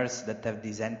entrepreneurs, that have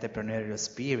this entrepreneurial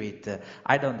spirit,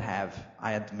 I don't have,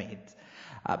 I admit,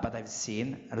 but I've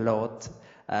seen a lot.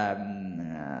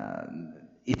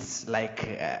 It's like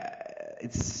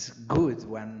it's good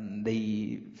when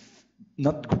they.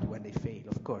 Not good when they fail,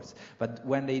 of course, but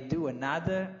when they do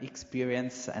another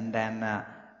experience and then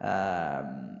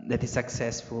that is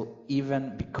successful,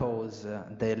 even because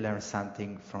they learn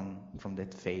something from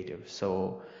that failure.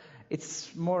 So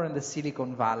it's more in the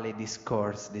Silicon Valley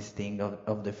discourse, this thing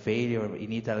of the failure.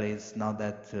 In Italy, it's not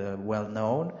that well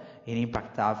known. In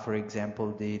Impact-Hub, for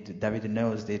example, Davide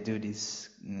knows, they do this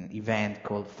event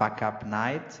called Fuck Up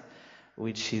Night,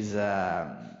 which is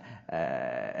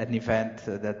an event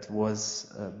that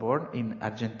was born in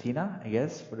Argentina, I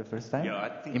guess, for the first time. Yeah, I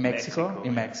think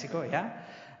in Mexico, yeah.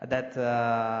 That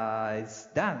is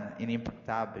done in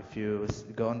Impact-Hub. If you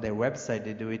go on their website,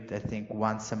 they do it, I think,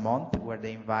 once a month, where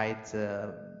they invite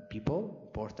people,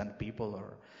 important people,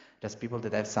 or just people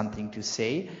that have something to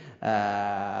say,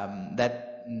 that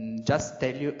just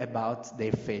tell you about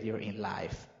their failure in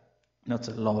life. Not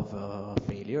a love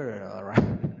failure or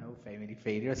family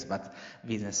failures, but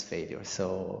business failures.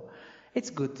 So it's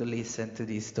good to listen to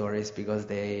these stories because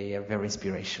they are very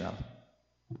inspirational.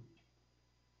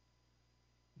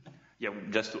 Yeah,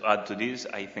 just to add to this,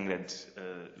 I think that,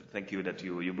 thank you that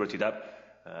you brought it up.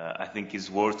 I think it's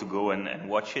worth to go and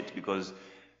watch it, because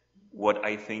what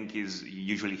I think is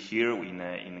usually here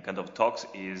in kind of talks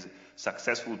is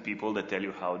successful people that tell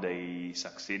you how they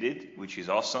succeeded, which is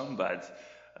awesome, but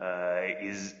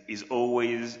is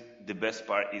always the best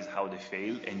part is how they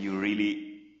failed, and you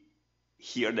really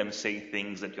hear them say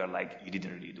things that you're like, you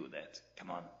didn't really do that. Come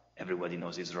on, everybody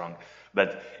knows it's wrong.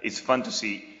 But it's fun to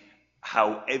see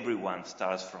how everyone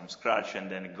starts from scratch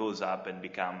and then goes up and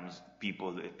becomes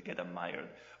people that get admired.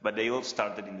 But they all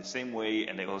started in the same way,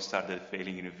 and they all started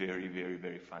failing in very, very,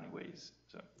 very funny ways.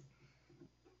 So.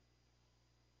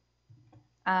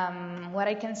 What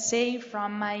I can say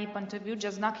from my point of view,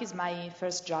 Just Knock is my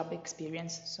first job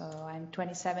experience. So I'm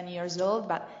 27 years old,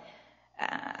 but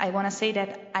I want to say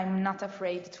that I'm not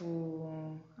afraid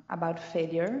about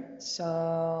failure.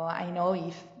 So I know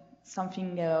if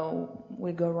something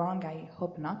will go wrong, I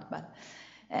hope not, but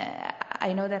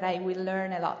I know that I will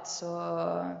learn a lot.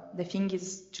 So the thing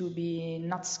is to be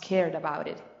not scared about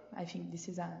it. I think this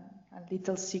is a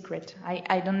little secret.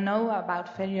 I don't know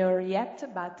about failure yet,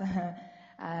 but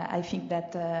I think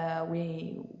that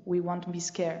we won't be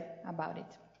scared about it.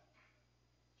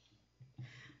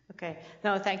 Okay.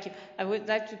 No, thank you. I would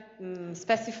like to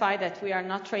specify that we are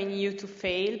not training you to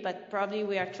fail, but probably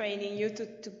we are training you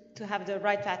to have the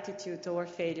right attitude toward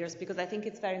failures, because I think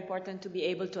it's very important to be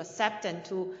able to accept and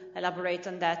to elaborate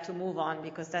on that, to move on,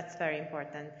 because that's very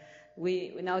important.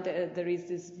 We know that there is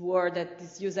this word that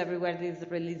is used everywhere, this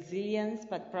resilience,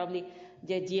 but probably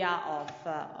the idea of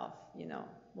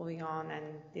moving on, and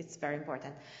it's very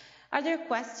important. Are there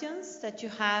questions that you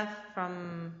have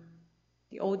from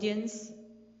the audience?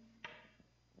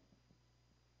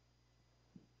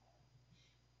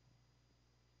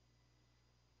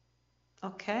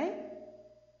 Okay.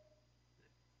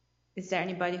 Is there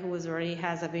anybody who already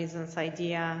has a business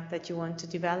idea that you want to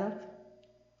develop?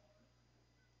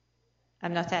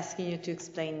 I'm not asking you to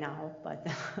explain now, but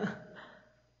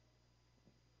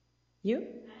you?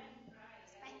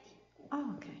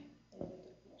 Oh, okay.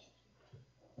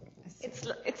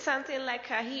 It's something like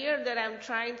here that I'm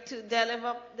trying to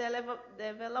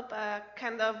develop a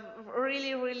kind of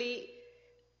really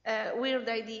weird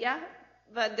idea.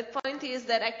 But the point is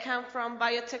that I come from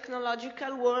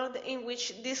biotechnological world in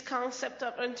which this concept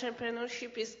of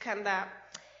entrepreneurship is kind of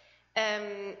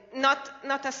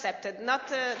not accepted,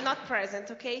 not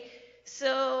present. Okay,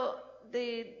 so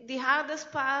the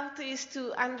hardest part is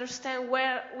to understand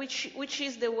which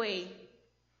is the way.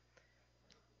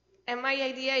 And my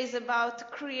idea is about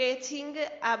creating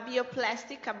a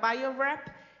bioplastic, a biowrap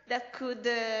that could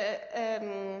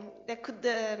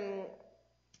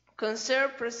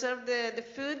preserve the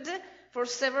food for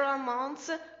several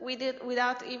months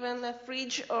without even a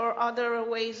fridge or other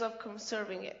ways of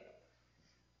conserving it.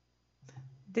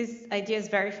 This idea is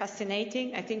very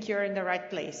fascinating. I think you're in the right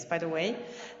place, by the way.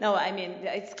 No, I mean,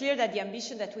 it's clear that the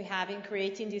ambition that we have in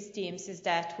creating these teams is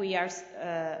that we are,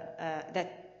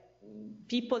 that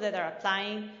people that are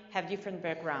applying have different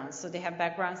backgrounds. So they have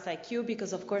backgrounds like you,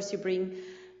 because of course you bring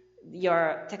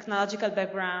your technological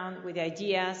background with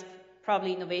ideas,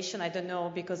 probably innovation, I don't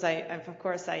know, because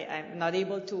I'm not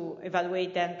able to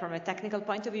evaluate them from a technical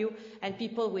point of view, and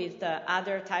people with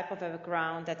other type of a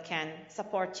background that can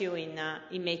support you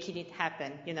in making it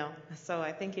happen, So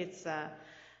I think it's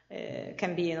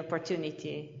can be an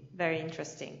opportunity. Very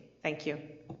interesting. Thank you.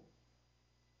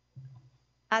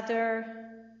 Other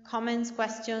comments,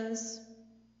 questions?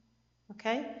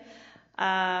 Okay.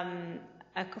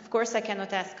 Of course, I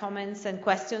cannot ask comments and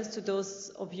questions to those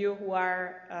of you who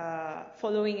are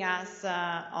following us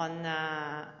on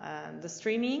the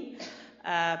streaming,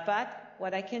 but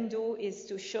what I can do is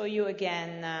to show you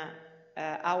again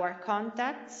our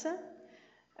contacts,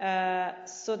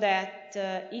 so that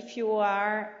if you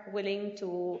are willing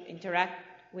to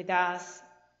interact with us,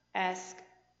 ask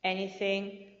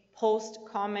anything, post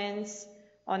comments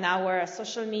on our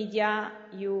social media,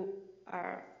 you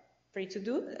are free to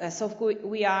do. So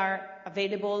we are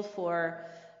available for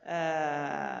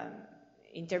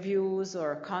interviews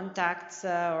or contacts,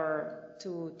 or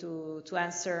to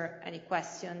answer any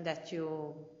question that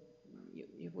you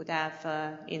would have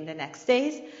in the next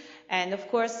days. And of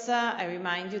course, I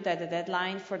remind you that the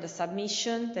deadline for the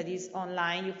submission, that is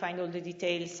online, you find all the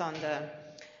details on the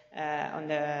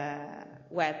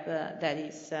web that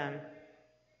is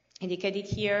indicated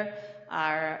here.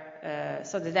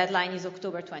 So the deadline is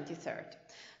October 23rd.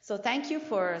 So thank you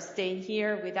for staying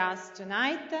here with us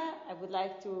tonight. I would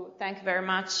like to thank very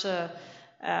much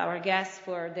our guests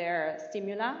for their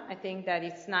stimuli. I think that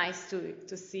it's nice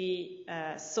to see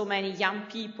so many young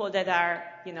people that are,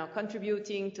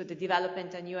 contributing to the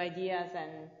development of new ideas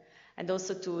and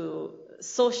also to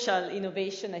social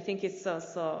innovation. I think it's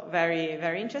also very,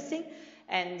 very interesting.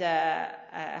 And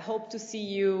I hope to see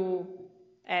you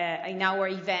in our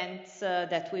events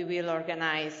that we will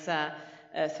organize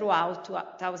throughout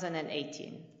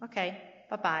 2018. Okay,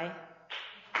 bye-bye.